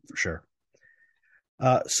 Yep, for sure.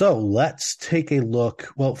 So let's take a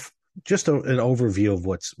look. Well, just an overview of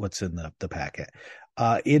what's in the packet.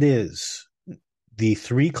 It is the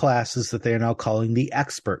 3 classes that they are now calling the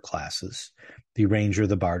expert classes: the Ranger,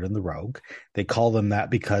 the Bard, and the Rogue. They call them that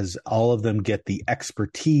because all of them get the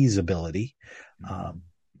expertise ability.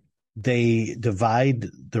 They divide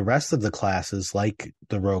the rest of the classes, like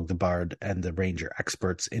the Rogue, the Bard, and the Ranger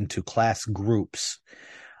experts, into class groups.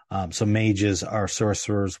 So mages are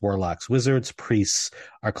sorcerers, warlocks, wizards. Priests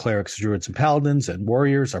are clerics, druids, and paladins. And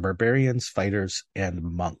warriors are barbarians, fighters, and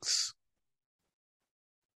monks.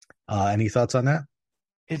 Any thoughts on that?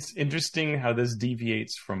 It's interesting how this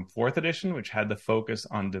deviates from 4th edition, which had the focus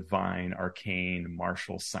on divine, arcane,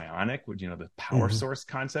 martial, psionic, which, the power source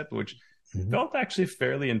concept, which felt actually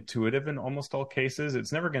fairly intuitive in almost all cases.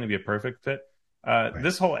 It's never going to be a perfect fit.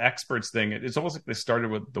 This whole experts thing, it's almost like they started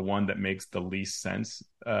with the one that makes the least sense.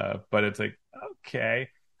 But it's like, okay,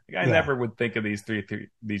 I never would think of these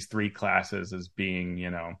three classes as being,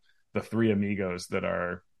 the 3 amigos that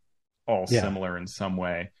are all similar in some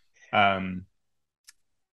way. And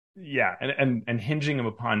hinging them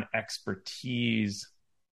upon expertise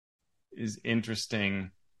is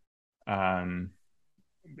interesting.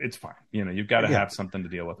 It's fine. You've got to have something to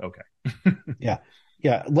deal with. Okay.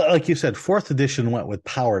 Yeah. Like you said, 4th edition went with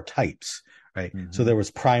power types, right? So there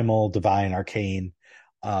was primal, divine, arcane,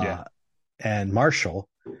 and martial,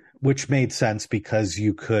 which made sense because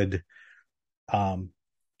you could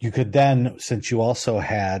then, since you also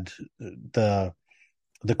had the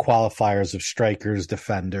qualifiers of strikers,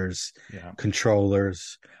 defenders,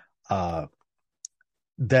 controllers,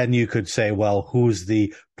 then you could say, well, who's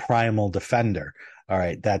the primal defender? All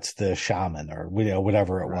right, that's the shaman, or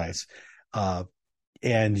whatever it was.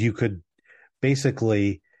 And you could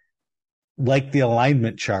basically, like the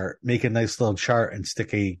alignment chart, make a nice little chart and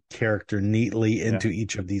stick a character neatly into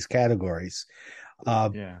each of these categories.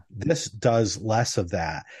 This does less of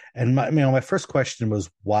that. And my first question was,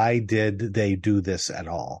 why did they do this at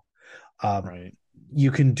all?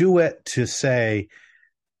 You can do it to say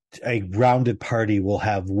a rounded party will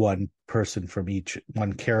have one person from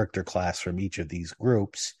one character class from each of these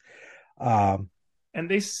groups. And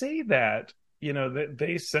they say that,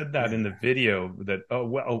 they said that in the video that,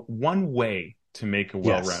 one way to make a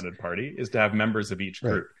well-rounded party is to have members of each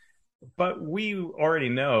group. But we already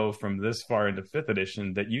know from this far into 5th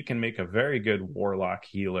edition that you can make a very good warlock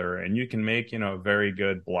healer, and you can make, a very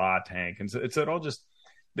good blah tank. And so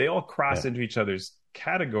they all cross into each other's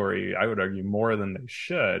category, I would argue, more than they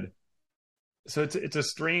should. So it's a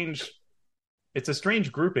strange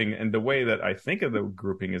grouping. And the way that I think of the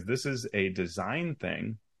grouping is this is a design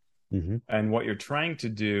thing. And what you're trying to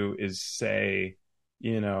do is say,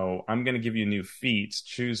 I'm going to give you new feats,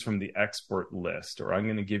 choose from the expert list, or I'm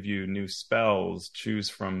going to give you new spells, choose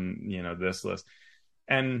from, this list.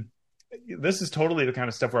 And this is totally the kind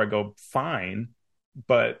of stuff where I go, fine,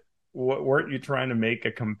 but weren't you trying to make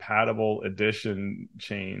a compatible edition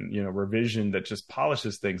chain, revision that just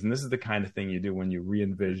polishes things? And this is the kind of thing you do when you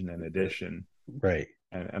re-envision an edition. Right.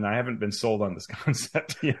 And I haven't been sold on this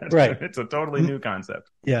concept yet. Right. It's a totally new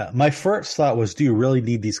concept. Yeah. My first thought was, do you really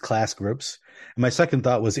need these class groups? And my second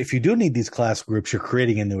thought was, if you do need these class groups, you're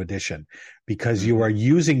creating a new edition because you are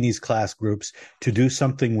using these class groups to do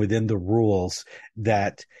something within the rules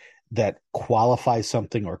that qualifies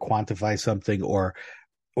something or quantify something or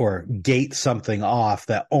gate something off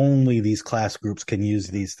that only these class groups can use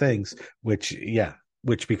these things, which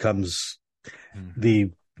becomes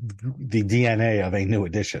the DNA of a new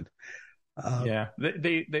edition.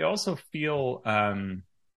 They also feel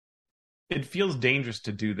it feels dangerous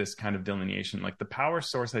to do this kind of delineation. Like the power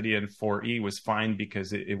source idea in 4E was fine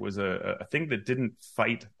because it was a thing that didn't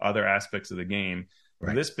fight other aspects of the game.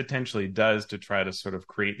 Right. This potentially does, to try to sort of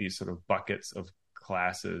create these sort of buckets of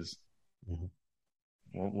classes.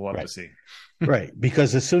 We'll have to see. Right,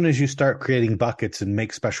 because as soon as you start creating buckets and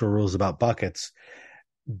make special rules about buckets,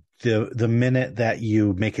 the minute that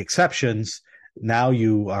you make exceptions, now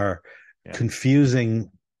you are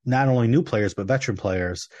confusing not only new players but veteran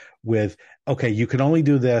players with okay, you can only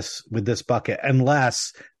do this with this bucket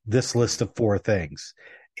unless this list of 4 things,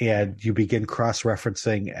 and you begin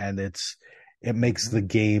cross-referencing, and it makes the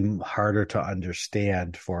game harder to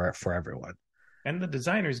understand for everyone. And the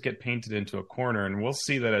designers get painted into a corner, and we'll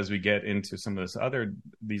see that as we get into some of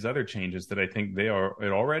these other changes that I think it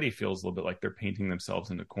already feels a little bit like they're painting themselves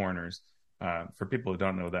into corners. For people who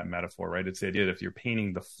don't know that metaphor, right? It's the idea that if you're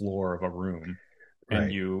painting the floor of a room and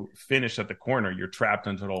Right. you finish at the corner, you're trapped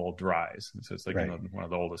until it all dries. And so it's like, Right. one of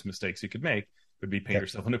the oldest mistakes you could make would be paint Yeah.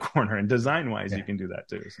 yourself in a corner. And design wise, Yeah. you can do that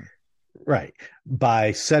too. So. Right.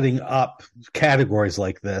 By setting up categories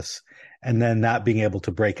like this and then not being able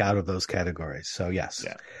to break out of those categories. So yes,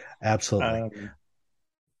 Yeah. absolutely.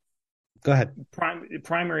 Go ahead.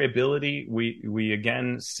 Primary ability, we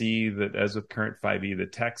again see that, as with current 5e, the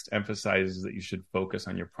text emphasizes that you should focus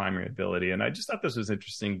on your primary ability. And I just thought this was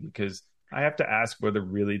interesting because I have to ask whether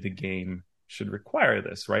really the game should require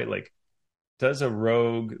this, right? Like, does a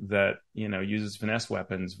rogue that, uses finesse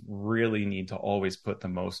weapons really need to always put the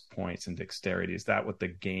most points in dexterity? Is that what the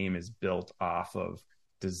game is built off of?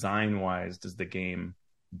 Design wise, does the game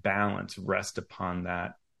balance rest upon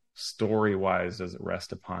that? Story wise, does it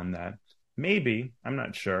rest upon that? Maybe, I'm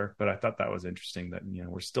not sure, but I thought that was interesting that,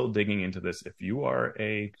 we're still digging into this. If you are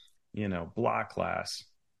a, block class,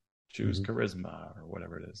 choose charisma or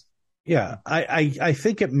whatever it is. Yeah, I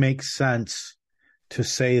think it makes sense to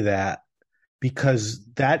say that, because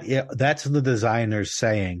that's the designers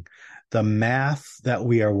saying the math that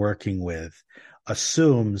we are working with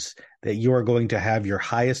assumes that you are going to have your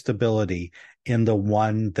highest ability in the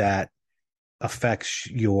one that affects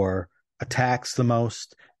your attacks the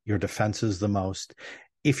most, your defenses the most.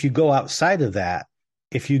 If you go outside of that,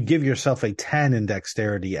 if you give yourself a 10 in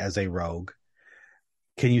dexterity as a rogue,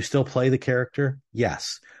 can you still play the character?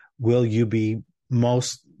 Yes. Will you be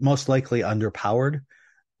most likely underpowered?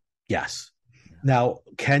 Yes. Now,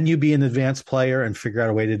 can you be an advanced player and figure out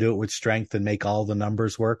a way to do it with strength and make all the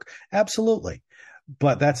numbers work? Absolutely.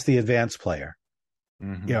 But that's the advanced player.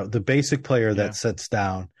 Mm-hmm. The basic player that sits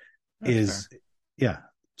down is fair. Yeah.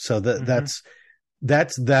 So that's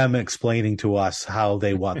them explaining to us how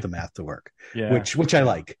they want the math to work. Yeah. Which I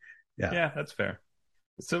like. Yeah. Yeah, that's fair.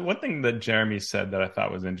 So one thing that Jeremy said that I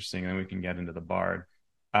thought was interesting, and then we can get into the bard.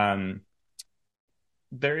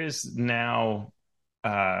 There is now,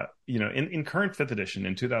 in current 5th edition,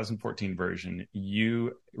 in 2014 version,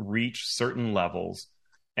 you reach certain levels,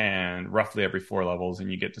 and roughly every 4 levels, and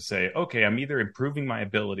you get to say, okay, I'm either improving my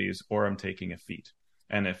abilities or I'm taking a feat.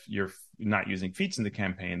 And if you're not using feats in the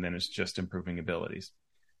campaign, then it's just improving abilities.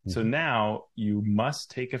 Mm-hmm. So now you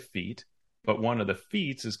must take a feat, but one of the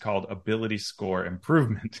feats is called ability score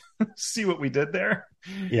improvement. See what we did there?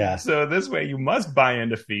 Yeah. So this way you must buy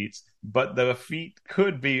into feats, but the feat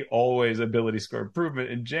could be always ability score improvement.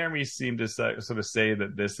 And Jeremy seemed to sort of say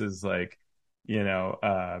that this is like,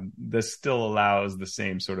 this still allows the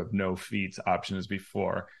same sort of no feats option as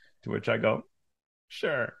before, to which I go,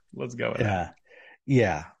 sure, let's go with that.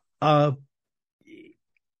 Yeah.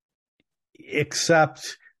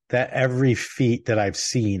 Except that every feat that I've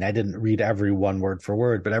seen, I didn't read every one word for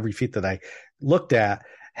word, but every feat that I looked at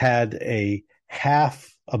had a half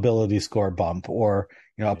ability score bump or,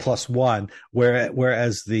 a +1,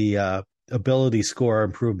 whereas the ability score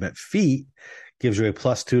improvement feat gives you a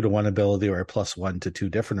 +2 to one ability or a +1 to 2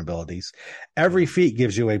 different abilities. Every feat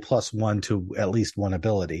gives you a +1 to at least one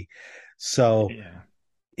ability. So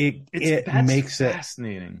it makes it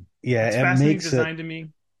fascinating. Yeah, it's it fascinating makes design it to me.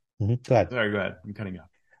 Mm-hmm. Go ahead. Sorry, go ahead. I'm cutting you off.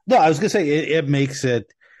 No, I was going to say it makes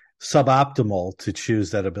it suboptimal to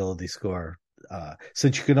choose that ability score.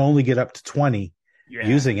 Since you can only get up to 20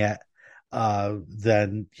 using it,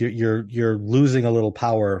 then you're losing a little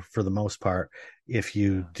power for the most part if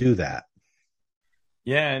you do that.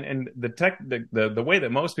 Yeah, and the way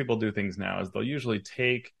that most people do things now is they'll usually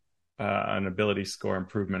take an ability score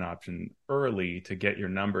improvement option early to get your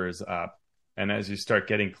numbers up. And as you start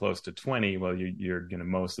getting close to 20, well, you're going to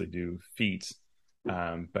mostly do feats.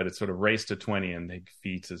 But it's sort of race to 20 and make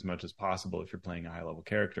feats as much as possible if you're playing a high-level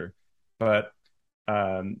character. But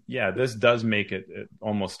this does make it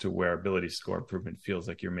almost to where ability score improvement feels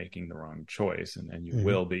like you're making the wrong choice, and you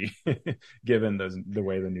will be given the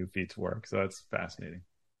way the new feats work. So that's fascinating.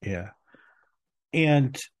 Yeah.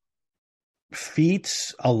 And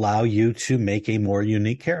feats allow you to make a more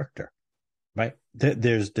unique character, right?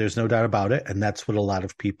 There's no doubt about it, and that's what a lot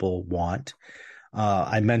of people want.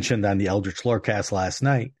 I mentioned on the Eldritch Lorecast last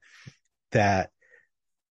night that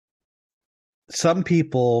some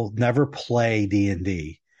people never play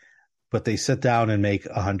D&D, but they sit down and make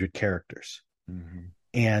 100 characters. Mm-hmm.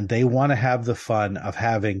 and they want to have the fun of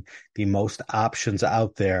having the most options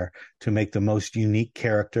out there to make the most unique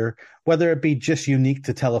character, whether it be just unique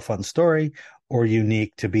to tell a fun story, or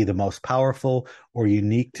unique to be the most powerful, or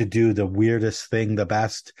unique to do the weirdest thing the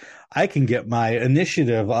best. I can get my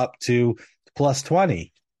initiative up to plus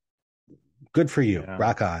 20. Good for you. Yeah.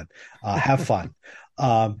 Rock on. Have fun.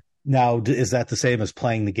 Now, is that the same as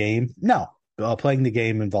playing the game? No. Playing the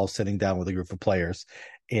game involves sitting down with a group of players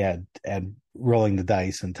and rolling the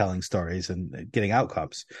dice and telling stories and getting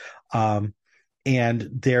outcomes. And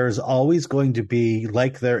there's always going to be,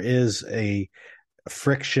 like there is a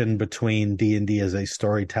friction between D&D as a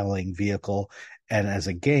storytelling vehicle and as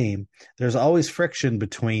a game, there's always friction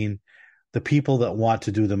between the people that want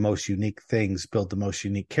to do the most unique things, build the most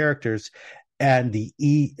unique characters, and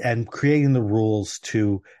and creating the rules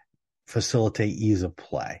to facilitate ease of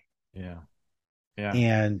play. Yeah. Yeah.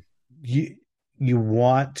 And you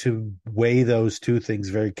want to weigh those two things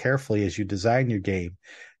very carefully as you design your game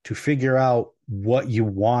to figure out what you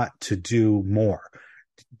want to do more.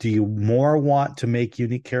 Do you more want to make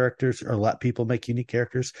unique characters or let people make unique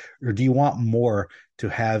characters, or do you want more to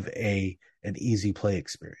have an easy play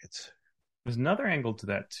experience? There's another angle to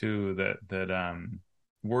that too that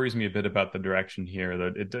worries me a bit about the direction here.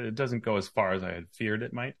 That it doesn't go as far as I had feared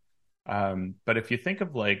it might. But if you think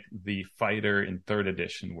of like the fighter in third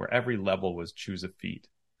edition, where every level was choose a feat,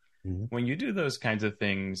 Mm-hmm. when you do those kinds of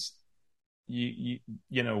things, you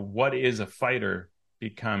know what is a fighter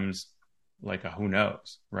becomes like a who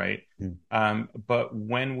knows, right? Mm-hmm. But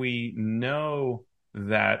when we know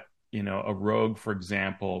that a rogue, for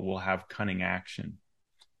example, will have cunning action,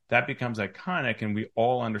 that becomes iconic, and we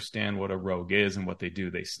all understand what a rogue is and what they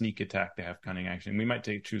do. They sneak attack, they have cunning action. We might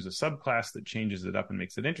choose a subclass that changes it up and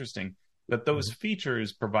makes it interesting, but those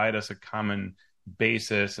features provide us a common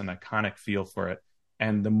basis, an iconic feel for it.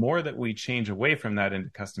 And the more that we change away from that into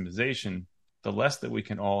customization, the less that we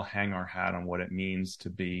can all hang our hat on what it means to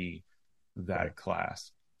be that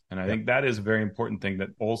class. And I think that is a very important thing that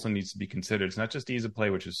also needs to be considered. It's not just ease of play,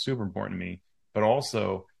 which is super important to me, but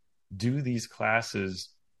also, do these classes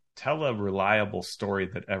tell a reliable story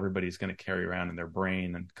that everybody's going to carry around in their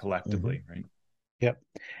brain and collectively, right? Yep.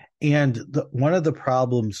 And one of the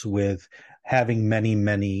problems with having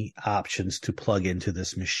many options to plug into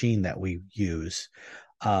this machine that we use,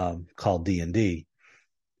 called D&D,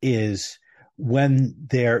 is when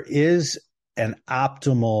there is an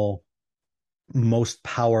optimal, most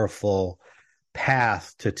powerful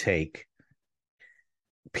path to take,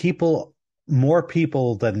 more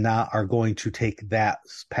people than not are going to take that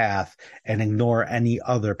path and ignore any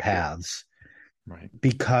other paths, right?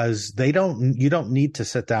 Because you don't need to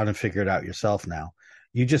sit down and figure it out yourself now.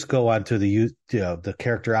 You just go onto the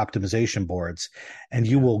character optimization boards, and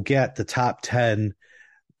you will get the top 10,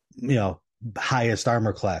 highest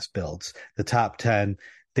armor class builds, the top 10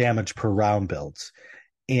 damage per round builds.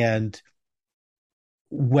 And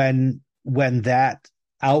when that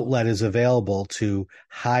outlet is available to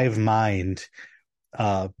hive mind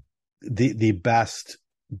the best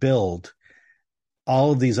build,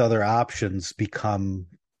 all of these other options become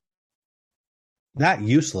not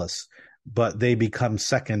useless, but they become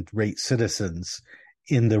second-rate citizens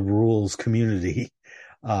in the rules community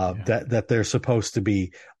that they're supposed to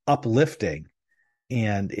be uplifting.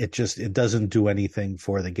 And it doesn't do anything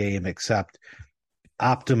for the game except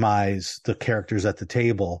optimize the characters at the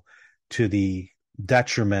table to the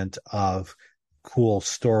detriment of cool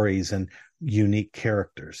stories and unique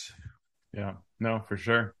characters. Yeah, no, for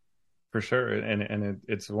sure. And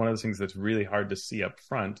it's one of those things that's really hard to see up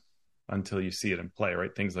front until you see it in play,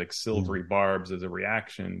 right? Things like silvery barbs as a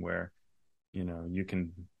reaction where, you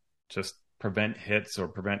can just prevent hits or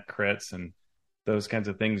prevent crits, and those kinds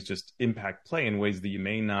of things just impact play in ways that you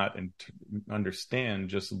may not understand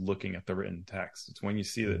just looking at the written text. It's when you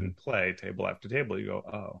see it in play, table after table, you go,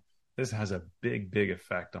 oh, this has a big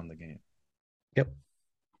effect on the game. Yep.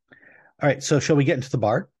 All right. So shall we get into the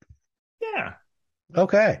Bard? Yeah.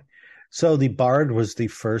 Okay. So the Bard was the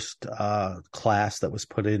first class that was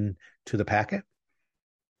put into the packet.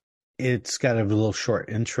 It's got a little short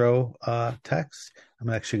intro text. I'm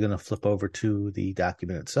actually going to flip over to the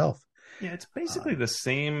document itself. Yeah, it's basically the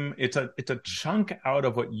same. It's a chunk out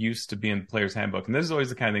of what used to be in Player's Handbook. And this is always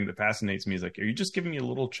the kind of thing that fascinates me, is like, are you just giving me a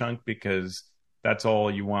little chunk because that's all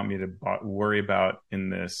you want me to worry about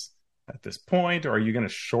at this point? Or are you going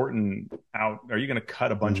to shorten out? Are you going to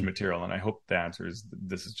cut a bunch of material? And I hope the answer is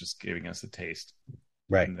this is just giving us a taste.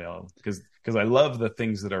 Right. Because I love the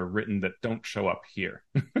things that are written that don't show up here,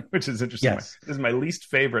 which is interesting. Yes. This is my least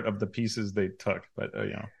favorite of the pieces they took, but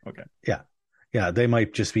okay. Yeah. Yeah, they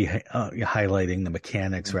might just be highlighting the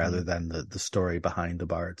mechanics rather Mm-hmm. than the story behind the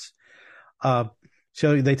bards. Uh,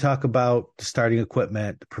 so they talk about starting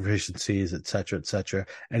equipment, proficiencies, et cetera, et cetera.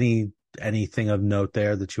 Anything of note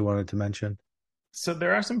there that you wanted to mention? So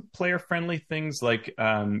there are some player friendly things like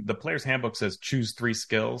the player's handbook says choose 3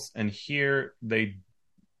 skills, and here they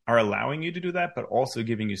are allowing you to do that, but also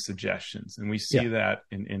giving you suggestions. And we Yeah. see that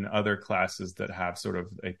in other classes that have sort of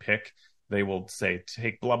a pick. They will say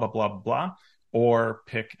take blah blah blah blah, or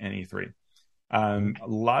pick any 3. A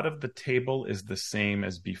lot of the table is the same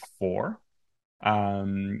as before.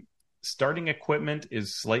 Um, Starting equipment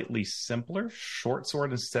is slightly simpler. Short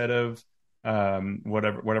sword instead of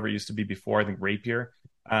whatever it used to be before. I think rapier.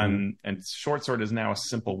 Mhm. And short sword is now a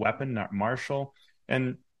simple weapon, not martial.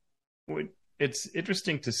 And it's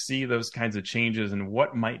interesting to see those kinds of changes and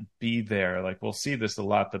what might be there. Like we'll see this a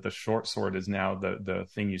lot that the short sword is now the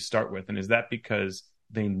thing you start with. And is that because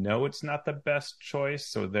they know it's not the best choice,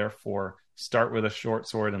 so therefore start with a short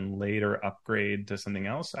sword and later upgrade to something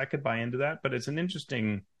else? I could buy into that, but it's an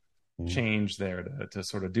interesting Mhm. change there to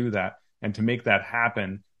sort of do that. And to make that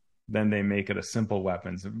happen, then they make it a simple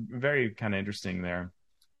weapon. So very kind of interesting there.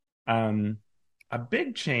 Um, a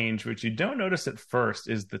big change, which you don't notice at first,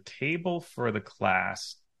 is the table for the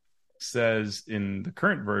class says in the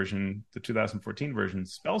current version, the 2014 version,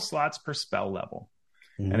 spell slots per spell level.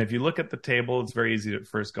 And Mhm. if you look at the table, it's very easy to at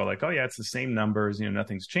first go like, oh yeah, it's the same numbers,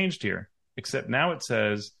 nothing's changed here. Except now it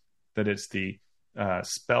says that it's the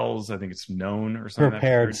spells, I think it's known or something like that,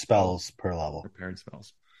 Prepared spells per level. prepared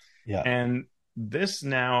spells. Yeah. And this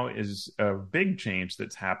now is a big change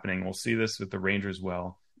that's happening. We'll see this with the Ranger as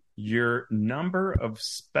well. Your number of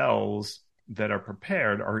spells that are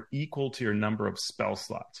prepared are equal to your number of spell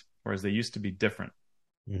slots, whereas they used to be different.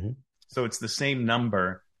 Hmm. So it's the same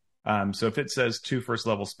number. So if it says 2 first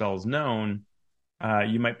level spells known,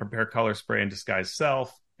 you might prepare Color Spray and Disguise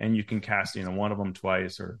Self, and you can cast one of them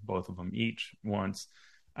twice or both of them each once.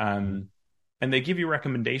 And they give you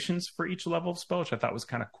recommendations for each level of spell, which I thought was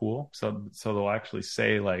kind of cool. So they'll actually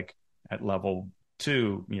say like at level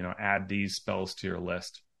 2, add these spells to your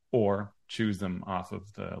list or choose them off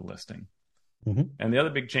of the listing. Hmm. And the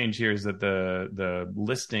other big change here is that the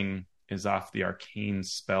listing is off the arcane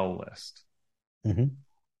spell list. Hmm.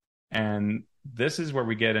 And this is where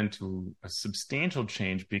we get into a substantial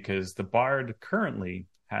change because the bard currently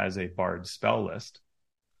has a bard spell list,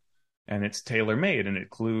 and it's tailor made and it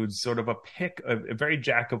includes sort of a pick, a very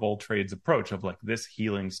jack of all trades approach of like this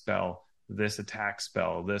healing spell, this attack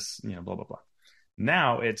spell, this, blah, blah, blah.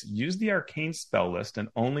 Now it's use the arcane spell list and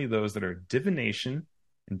only those that are divination,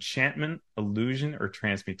 enchantment, illusion, or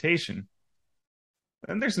transmutation.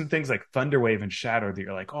 And there's some things like Thunderwave and Shadow that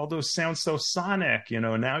you're like, oh, those sound so Sonic,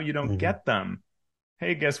 now you don't Hmm. get them.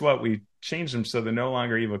 Hey, guess what? We changed them so they're no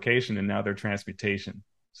longer evocation and now they're transmutation.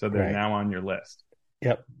 So they're Right. now on your list.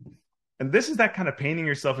 Yep. And this is that kind of painting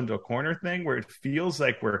yourself into a corner thing where it feels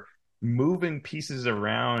like we're moving pieces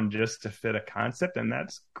around just to fit a concept. And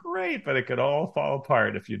that's great, but it could all fall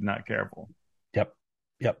apart if you're not careful. Yep.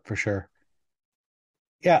 Yep. For sure.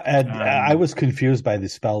 Yeah, and I Um, was confused by the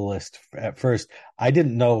spell list at first. I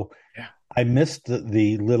didn't know. yeah. I missed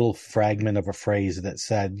the little fragment of a phrase that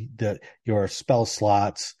said that your spell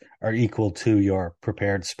slots are equal to your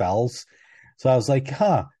prepared spells. So I was like,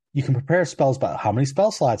 huh, you can prepare spells, but how many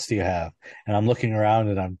spell slots do you have? And I'm looking around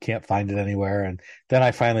and I can't find it anywhere. And then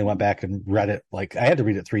I finally went back and read it. Like I had to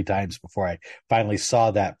read it 3 times before I finally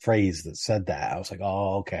saw that phrase that said that. I was like,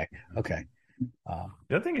 oh, okay, okay.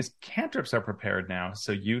 The other thing is cantrips are prepared now,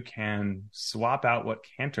 so you can swap out what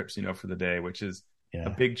cantrips you know for the day, which is a Yeah,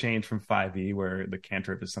 big change from 5e, where the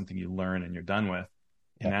cantrip is something you learn and you're done with.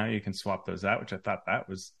 And yeah. now you can swap those out, which I thought that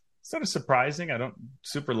was sort of surprising. I don't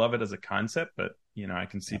super love it as a concept, but I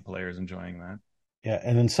can see players enjoying that. Yeah,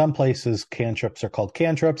 and in some places, cantrips are called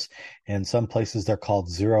cantrips, and some places they're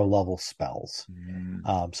called 0 level spells.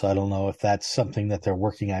 Mm. So I don't know if that's something that they're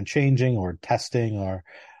working on changing or testing, or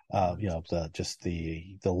just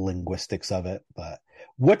the linguistics of it. But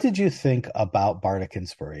what did you think about Bardic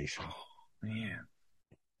Inspiration? Oh, man,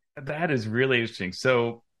 that is really interesting.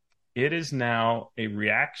 So it is now a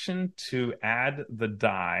reaction to add the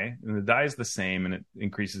die, and the die is the same and it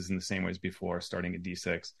increases in the same way as before, starting at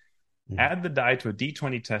d6. Mhm. Add the die to a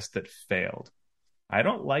d20 test that failed. I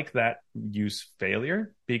don't like that use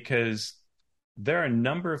failure because there are a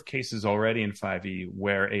number of cases already in 5e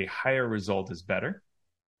where a higher result is better.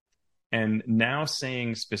 And now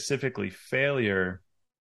saying specifically failure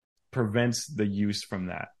prevents the use from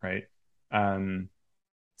that, right? Um,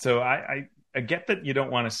 so I get that you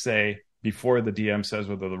don't want to say before the DM says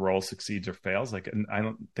whether the roll succeeds or fails. Like, I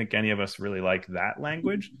don't think any of us really like that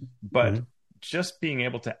language, but Mhm. just being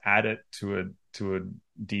able to add it to a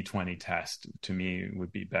D20 test to me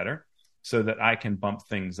would be better, so that I can bump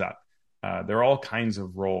things up. There are all kinds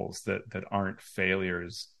of rolls that aren't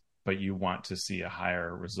failures, but you want to see a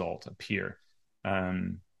higher result appear.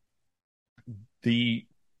 The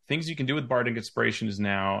things you can do with Bardic Inspiration is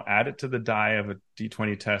now add it to the die of a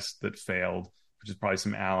D20 test that failed, which is probably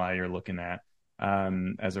some ally you're looking at,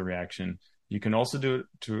 as a reaction. You can also do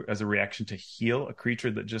it as a reaction to heal a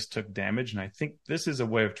creature that just took damage. And I think this is a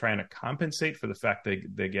way of trying to compensate for the fact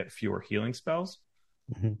they get fewer healing spells,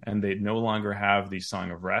 and they no longer have the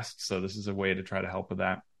Song of Rest. So this is a way to try to help with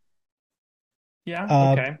that.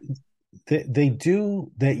 Yeah, okay. They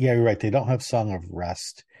do that. Yeah, you're right. They don't have Song of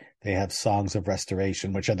Rest. They have Songs of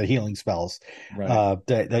Restoration, which are the healing spells, Right.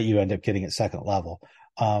 that you end up getting at second level.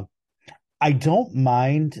 I don't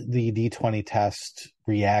mind the D20 test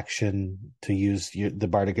reaction to use the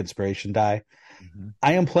Bardic Inspiration die.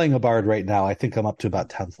 I am playing a Bard right now. I think I'm up to about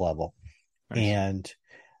 10th level. Nice. And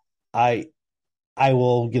I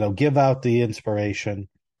will, give out the inspiration.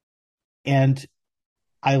 And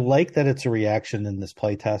I like that it's a reaction in this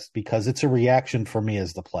playtest, because it's a reaction for me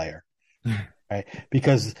as the player. Right?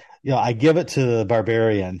 Because, I give it to the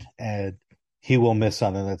barbarian and he will miss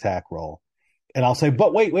on an attack roll. And I'll say,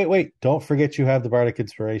 but wait, don't forget you have the Bardic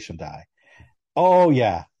Inspiration die. Oh,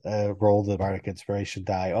 yeah, roll the Bardic Inspiration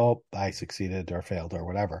die. Oh, I succeeded or failed or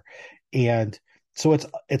whatever. And so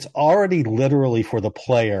it's already literally for the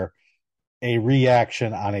player a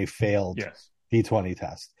reaction on a failed D20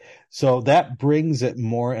 test. So that brings it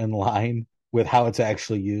more in line with how it's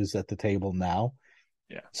actually used at the table now.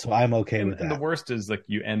 Yeah. So I'm okay with that. And the worst is, like,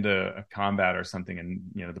 you end a combat or something and,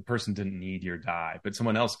 the person didn't need your die, but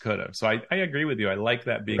someone else could have. So I agree with you. I like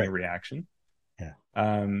that being a reaction. Yeah.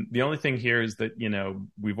 The only thing here is that,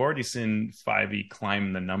 we've already seen 5e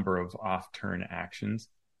climb the number of off-turn actions.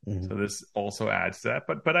 So this also adds to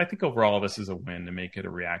that. But I think overall this is a win to make it a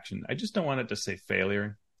reaction. I just don't want it to say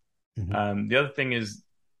failure. The other thing is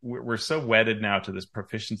we're so wedded now to this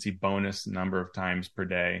proficiency bonus number of times per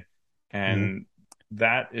day. And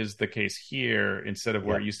that is the case here instead of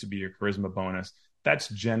where it used to be your charisma bonus. That's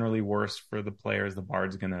generally worse for the players. The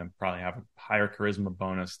bard's going to probably have a higher charisma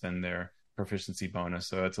bonus than their proficiency bonus.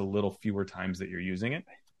 So it's a little fewer times that you're using it,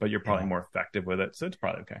 but you're probably more effective with it. So it's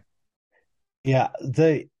probably okay. Yeah,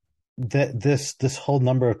 this whole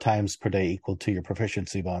number of times per day equal to your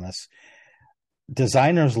proficiency bonus.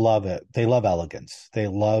 Designers love it. They love elegance. They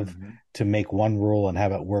love to make one rule and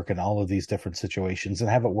have it work in all of these different situations and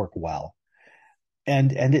have it work well.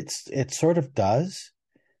 And it sort of does,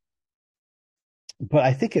 but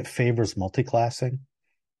I think it favors multi-classing.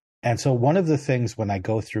 And so one of the things when I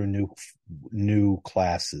go through new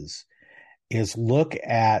classes is look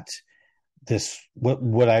at this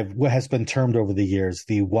what has been termed over the years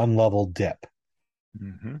the one level dip,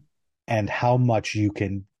 and how much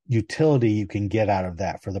utility you can get out of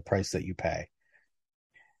that for the price that you pay.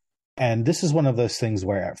 And this is one of those things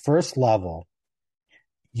where at first level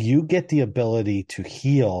you get the ability to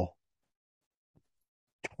heal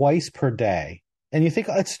twice per day. And you think,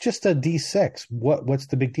 oh, it's just a D6. What's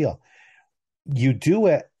the big deal? You do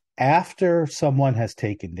it after someone has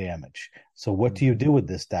taken damage. So what do you do with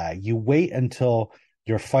this die? You wait until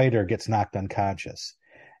your fighter gets knocked unconscious.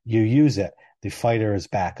 You use it. The fighter is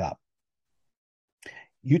back up.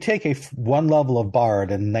 You take one level of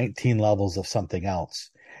Bard and 19 levels of something else.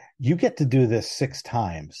 You get to do this 6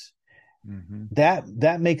 times.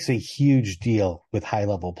 That makes a huge deal with high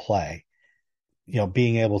level play.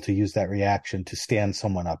 Being able to use that reaction to stand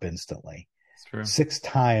someone up instantly. That's true. 6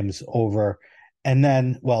 times over. And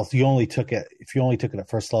then, if you only took it at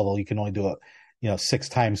first level, you can only do it, 6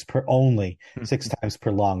 times per 6 times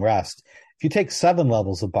per long rest. If you take 7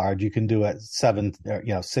 levels of Bard, you can do it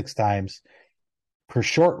 6 times per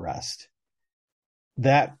short rest.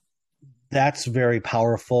 That's very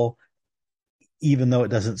powerful, even though it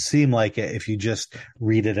doesn't seem like it if you just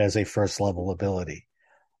read it as a first level ability.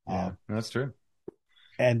 Yeah, that's true.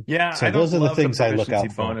 And so those are the things I look out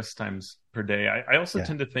for. Bonus times per day. I also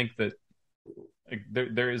tend to think that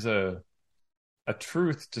there is a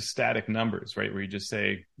truth to static numbers, right? Where you just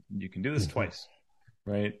say you can do this twice,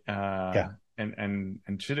 right? And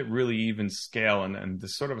should it really even scale? And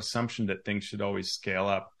this sort of assumption that things should always scale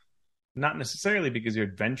up, not necessarily, because your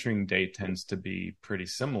adventuring day tends to be pretty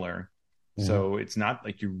similar. So it's not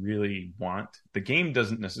like you really the game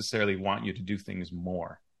doesn't necessarily want you to do things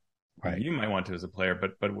more. Right. You might want to as a player,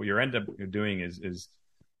 but what you end up doing is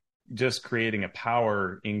just creating a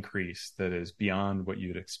power increase that is beyond what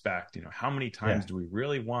you'd expect. How many times do we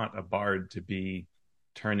really want a bard to be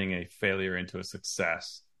turning a failure into a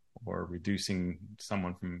success, or reducing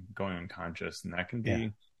someone from going unconscious, and that can Yeah.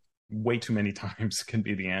 be way too many times can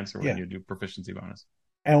be the answer when Yeah. you do proficiency bonus.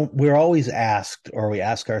 And we're always asked, or we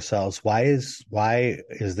ask ourselves, why is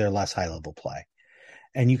there less high level play?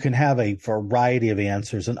 And you can have a variety of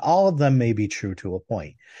answers, and all of them may be true to a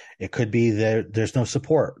point. It could be there's no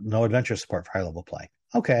support, no adventure support for high level play.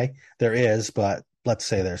 Okay, there is, but let's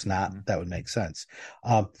say there's not. That would make sense.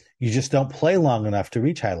 You just don't play long enough to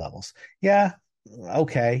reach high levels. Yeah,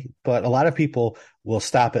 okay, but a lot of people will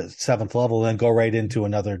stop at 7th level and go right into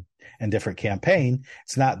another and different campaign.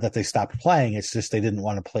 It's not that they stopped playing; it's just they didn't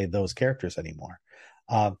want to play those characters anymore.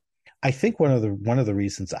 I think one of the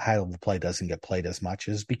reasons that high level play doesn't get played as much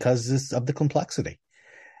is because of the complexity.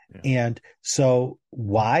 Yeah. And so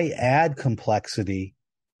why add complexity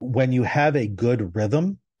when you have a good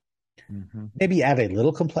rhythm? Mm-hmm. Maybe add a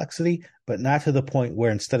little complexity, but not to the point where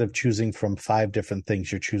instead of choosing from 5 different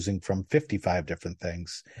things, you're choosing from 55 different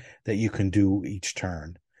things that you can do each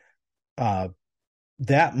turn.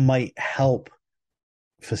 That might help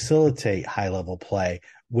facilitate high level play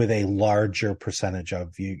with a larger percentage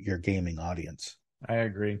of your gaming audience. I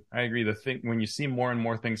agree. The thing, when you see more and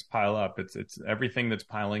more things pile up, it's everything that's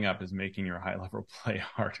piling up is making your high level play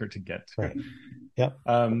harder to get to. Right. Yep.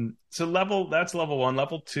 So that's level 1.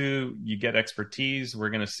 Level 2, you get expertise.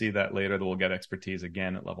 We're going to see that later, that we'll get expertise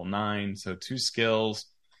again at level 9. So 2 skills.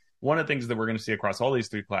 One of the things that we're going to see across all these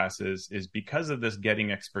 3 classes is because of this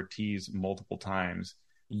getting expertise multiple times,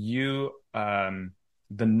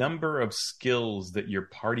 the number of skills that your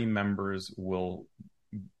party members will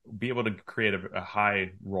be able to create a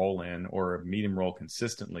high roll in or a medium roll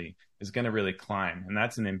consistently is going to really climb. And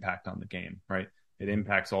that's an impact on the game, right? It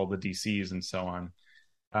impacts all the DCs and so on.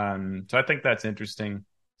 So I think that's interesting.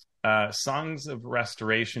 Songs of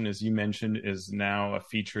Restoration, as you mentioned, is now a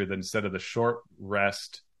feature that instead of the short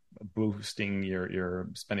rest boosting your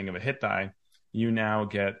spending of a hit die, you now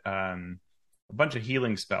get a bunch of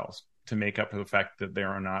healing spells to make up for the fact that they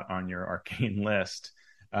are not on your arcane list.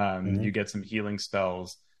 You get some healing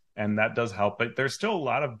spells, and that does help. But there's still a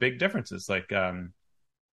lot of big differences. Like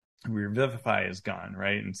Revivify is gone,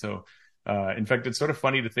 right? And so, in fact, it's sort of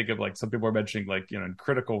funny to think of, like, some people are mentioning, like, in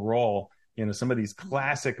Critical Role, some of these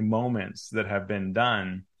classic moments that have been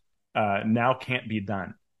done now can't be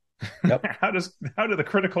done. Yep. How do the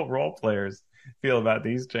Critical Role players feel about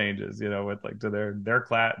these changes? With, like, to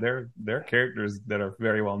their characters that are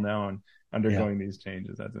very well known undergoing these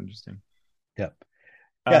changes. That's interesting. Yep.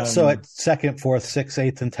 Yeah. So at 2nd, 4th, 6th,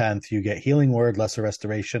 8th, and 10th, you get Healing Word, Lesser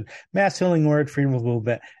Restoration, Mass Healing Word, Freedom of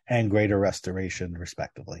Movement, and Greater Restoration,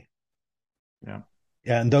 respectively. Yeah.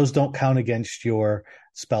 Yeah, and those don't count against your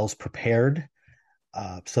spells prepared.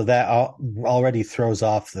 So that already throws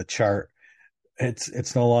off the chart.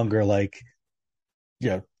 It's no longer like,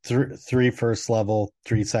 3 first level,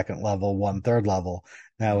 3 second level, 1 third level.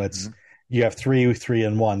 Now it's you have 3, 3,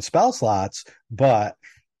 and 1 spell slots, but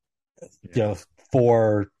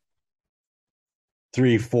 4,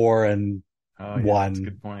 3, 4, and 1. That's a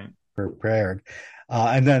good point. Prepared.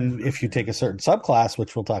 And then if you take a certain subclass,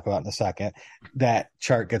 which we'll talk about in a second, that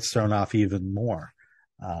chart gets thrown off even more.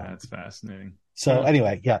 That's fascinating. So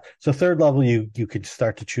anyway, yeah. So 3rd level, you could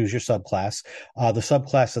start to choose your subclass. The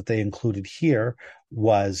subclass that they included here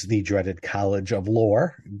was the dreaded College of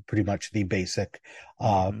Lore, pretty much the basic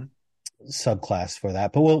subclass for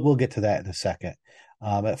that. But we'll get to that in a second.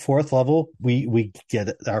 At 4th level, we get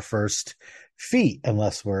our first feat,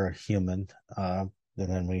 unless we're human, and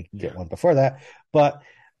then we get one before that. But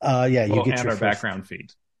you get your background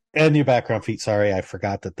feat and your background feat. Sorry, I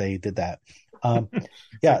forgot that they did that.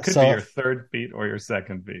 It could be your 3rd feat or your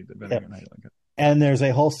 2nd feat, depending on how you look at it. And there's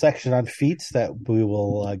a whole section on feats that we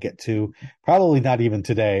will get to, probably not even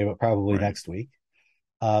today, but probably next week.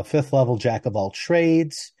 5th level, Jack of all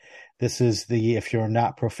trades. This is if you're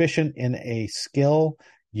not proficient in a skill,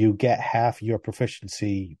 you get half your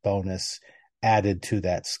proficiency bonus added to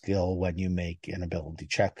that skill when you make an ability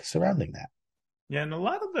check surrounding that. Yeah, and a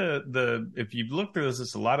lot of the if you look through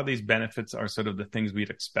this, a lot of these benefits are sort of the things we'd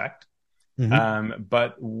expect.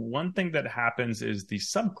 But one thing that happens is the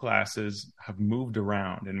subclasses have moved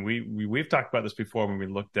around, and we've talked about this before when we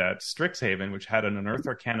looked at Strixhaven, which had an Unearthed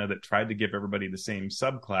Arcana that tried to give everybody the same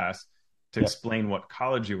subclass to explain what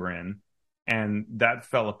college you were in, and that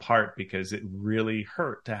fell apart because it really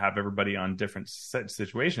hurt to have everybody on different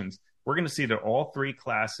situations. We're going to see that all 3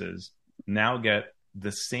 classes now get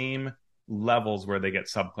the same levels where they get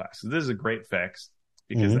subclasses. This is a great fix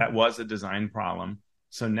because that was a design problem.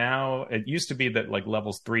 So now it used to be that, like,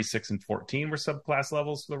 levels 3, 6, and 14 were subclass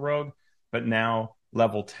levels for the rogue, but now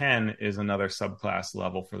level 10 is another subclass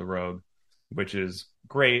level for the rogue. which is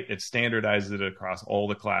great. It standardizes it across all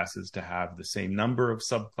the classes to have the same number of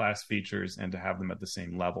subclass features and to have them at the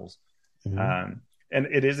same levels. And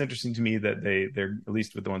it is interesting to me that they're, at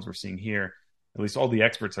least with the ones we're seeing here, at least all the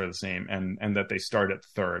experts are the same, and that they start at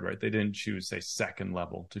third, right? They didn't choose, say, second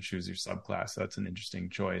level to choose your subclass. That's an interesting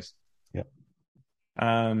choice. Yep.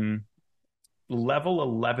 Level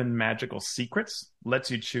 11 Magical Secrets lets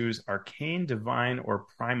you choose Arcane, Divine, or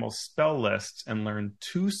Primal spell lists and learn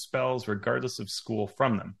 2 spells regardless of school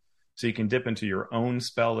from them. So you can dip into your own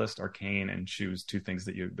spell list, Arcane, and choose 2 things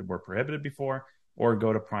that were prohibited before, or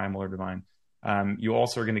go to Primal or Divine. You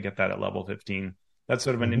also are going to get that at level 15. That's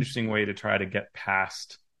sort of an interesting way to try to get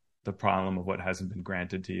past the problem of what hasn't been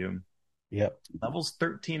granted to you. Yep. Levels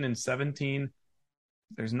 13 and 17,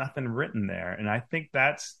 there's nothing written there. And I think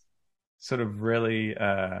that's sort of really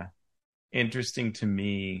interesting to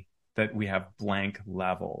me that we have blank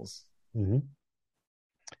levels.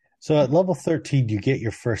 So at level 13, you get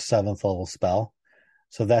your first 7th level spell.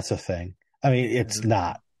 So that's a thing. I mean, it's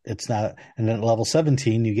not. And then at level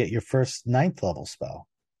 17, you get your first 9th level spell.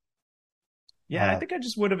 Yeah, I think I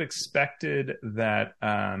just would have expected that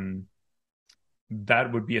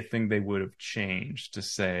that would be a thing they would have changed to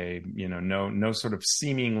say, no sort of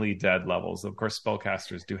seemingly dead levels. Of course,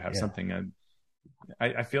 spellcasters do have something.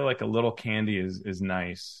 I feel like a little candy is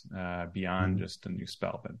nice beyond just a new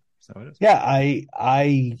spell, but so it is. Yeah,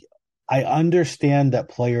 I understand that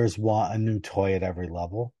players want a new toy at every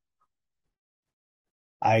level.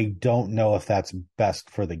 I don't know if that's best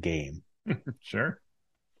for the game. Sure.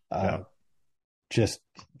 Just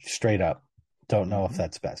straight up, don't know if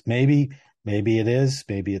that's best. Maybe it is.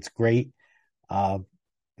 Maybe it's great.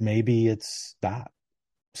 Maybe it's not.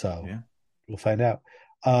 So we'll find out.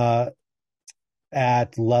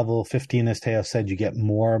 At level 15, as Teo said, you get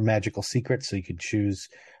more magical secrets, so you can choose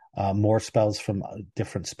more spells from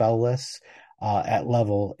different spell lists. At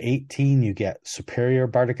level 18, you get superior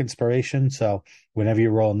bardic inspiration. So whenever you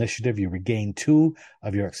roll initiative, you regain 2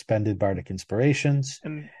 of your expended bardic inspirations.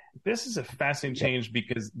 And this is a fascinating change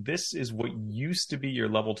because this is what used to be your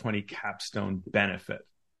level 20 capstone benefit.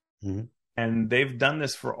 And they've done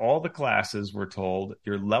this for all the classes, we're told.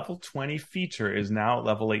 Your level 20 feature is now at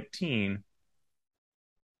level 18.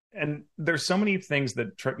 And there's so many things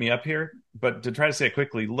that trip me up here, but to try to say it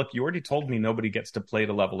quickly, look, you already told me nobody gets to play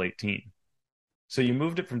to level 18. So you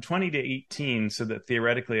moved it from 20 to 18 so that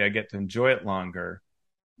theoretically I get to enjoy it longer.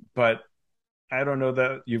 But I don't know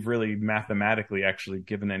that you've really mathematically actually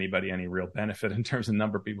given anybody any real benefit in terms of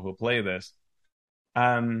number of people who play this.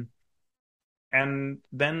 And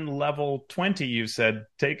then level 20, you said,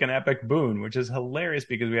 take an epic boon, which is hilarious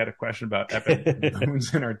because we had a question about epic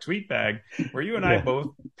boons in our tweet bag where you and I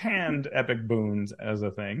both panned epic boons as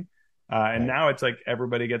a thing. And now it's like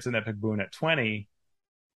everybody gets an epic boon at 20,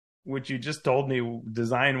 which you just told me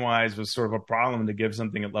design-wise was sort of a problem to give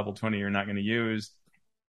something at level 20 you're not going to use.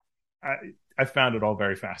 I found it all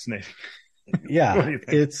very fascinating. Yeah,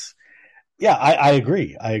 I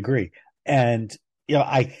agree. And,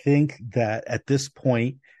 I think that at this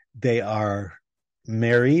point they are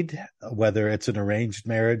married, whether it's an arranged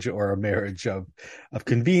marriage or a marriage of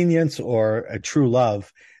convenience or a true love,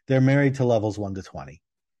 they're married to levels 1 to 20.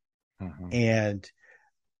 And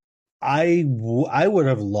I would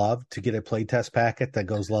have loved to get a playtest packet that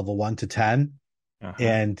goes level 1 to 10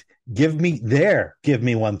 and give me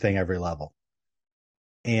one thing every level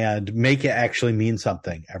and make it actually mean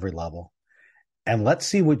something every level. And let's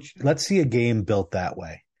see a game built that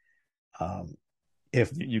way.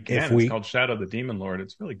 It's called Shadow the Demon Lord.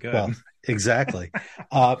 It's really good. Well, exactly.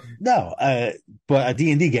 But a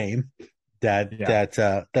D&D game that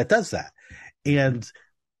does that, and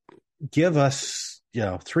give us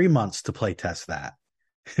 3 months to play test that,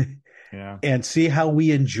 and see how we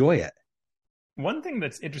enjoy it. One thing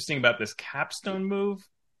that's interesting about this capstone move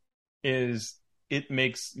is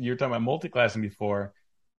you're talking about multiclassing before.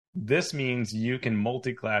 This means you can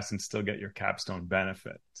multi-class and still get your capstone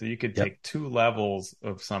benefit. So you could take 2 levels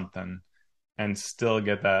of something and still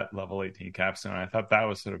get that level 18 capstone. I thought that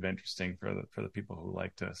was sort of interesting for the people who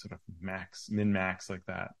like to sort of min-max like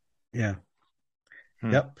that. Yeah.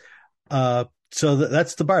 Yep. So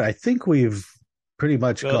that's the Bard. I think we've pretty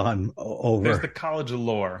much gone over. There's the College of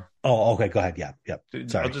Lore. Oh, okay. Go ahead. Yeah. Yep.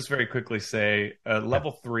 Sorry. I'll just very quickly say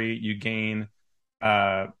level 3, you gain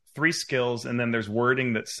 3 skills, and then there's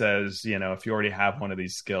wording that says, if you already have one of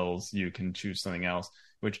these skills, you can choose something else,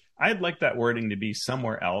 which I'd like that wording to be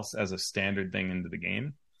somewhere else as a standard thing into the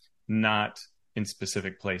game, not in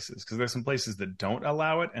specific places, because there's some places that don't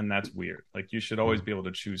allow it, and that's weird. Like, you should always be able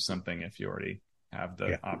to choose something if you already have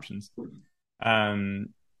the options.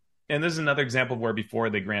 And this is another example where before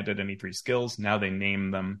they granted any 3 skills, now they name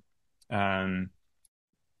them.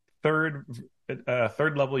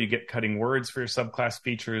 Third level, you get cutting words for your subclass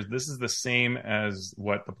features. This is the same as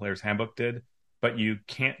what the player's handbook did, but you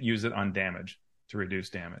can't use it on damage to reduce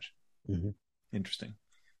damage. Mm-hmm. Interesting.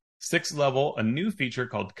 6th level, a new feature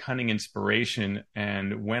called Cunning Inspiration.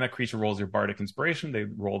 And when a creature rolls your Bardic Inspiration, they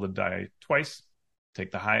roll the die twice,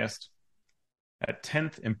 take the highest. At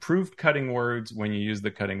 10th, improved cutting words. When you use the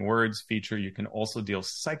cutting words feature, you can also deal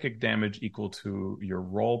psychic damage equal to your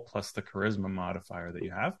roll plus the charisma modifier that you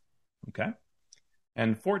have. Okay.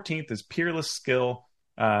 And 14th is Peerless skill,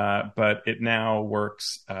 but it now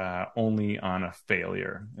works only on a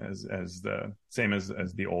failure, as the same as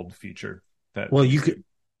the old feature. Well,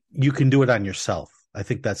 you can do it on yourself. I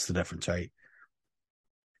think that's the difference, right?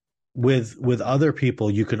 With other people,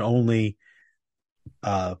 you can only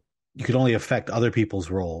affect other people's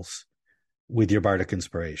rolls with your Bardic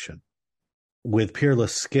Inspiration. With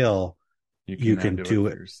Peerless skill, you can do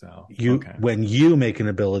it yourself. When you make an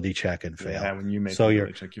ability check and fail. Yeah, when you make an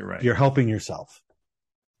ability check, you're right. You're helping yourself.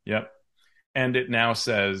 Yep. And it now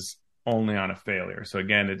says only on a failure. So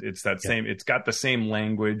again, it's that same. It's got the same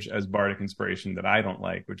language as Bardic Inspiration that I don't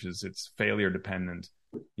like, which is it's failure dependent.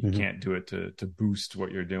 You can't do it to boost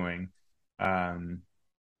what you're doing. So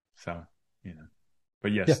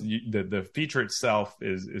but yes, the feature itself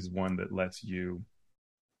is one that lets you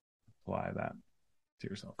apply that to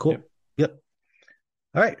yourself. Cool. Yep.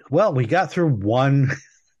 All right. Well, we got through one.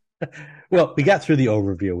 Well, we got through the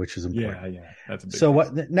overview, which is important. Yeah. That's a big so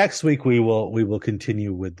next week we will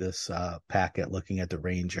continue with this packet, looking at the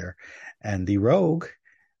Ranger and the Rogue,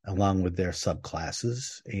 along with their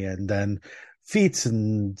subclasses, and then feats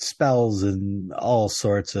and spells and all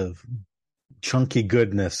sorts of chunky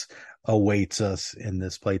goodness awaits us in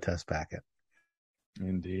this playtest packet.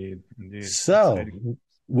 Indeed. So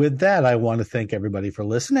with that, I want to thank everybody for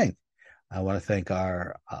listening. I want to thank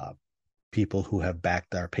our people who have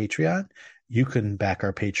backed our Patreon. You can back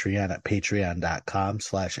our Patreon at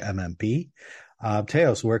patreon.com/MMP.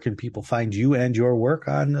 Teos, where can people find you and your work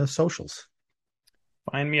on socials?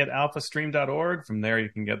 Find me at alphastream.org. From there, you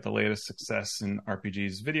can get the latest Success in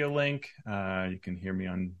RPGs video link. You can hear me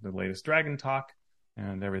on the latest Dragon Talk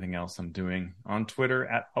and everything else I'm doing on Twitter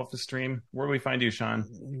at AlphaStream. Where do we find you, Sean?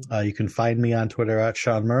 You can find me on Twitter at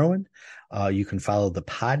Sean Merwin. You can follow the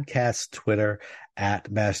podcast Twitter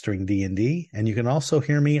at Mastering D&D. And you can also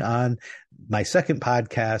hear me on my second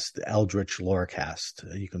podcast, Eldritch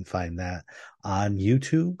Lorecast. You can find that on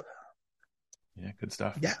YouTube. Yeah, good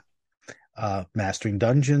stuff. Yeah. Mastering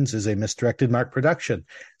Dungeons is a Misdirected Mark production.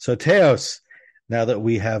 So, Teos, now that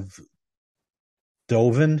we have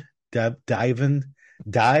dived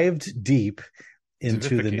deep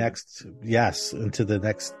into the next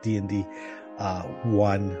D&D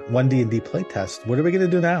one D&D playtest, what are we going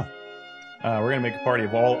to do now? We're going to make a party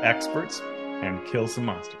of all experts and kill some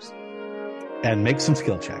monsters. And make some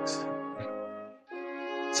skill checks.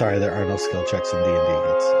 Sorry, there are no skill checks in D&D.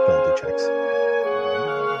 It's ability checks.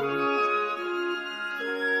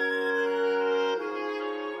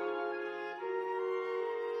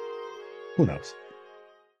 Who knows?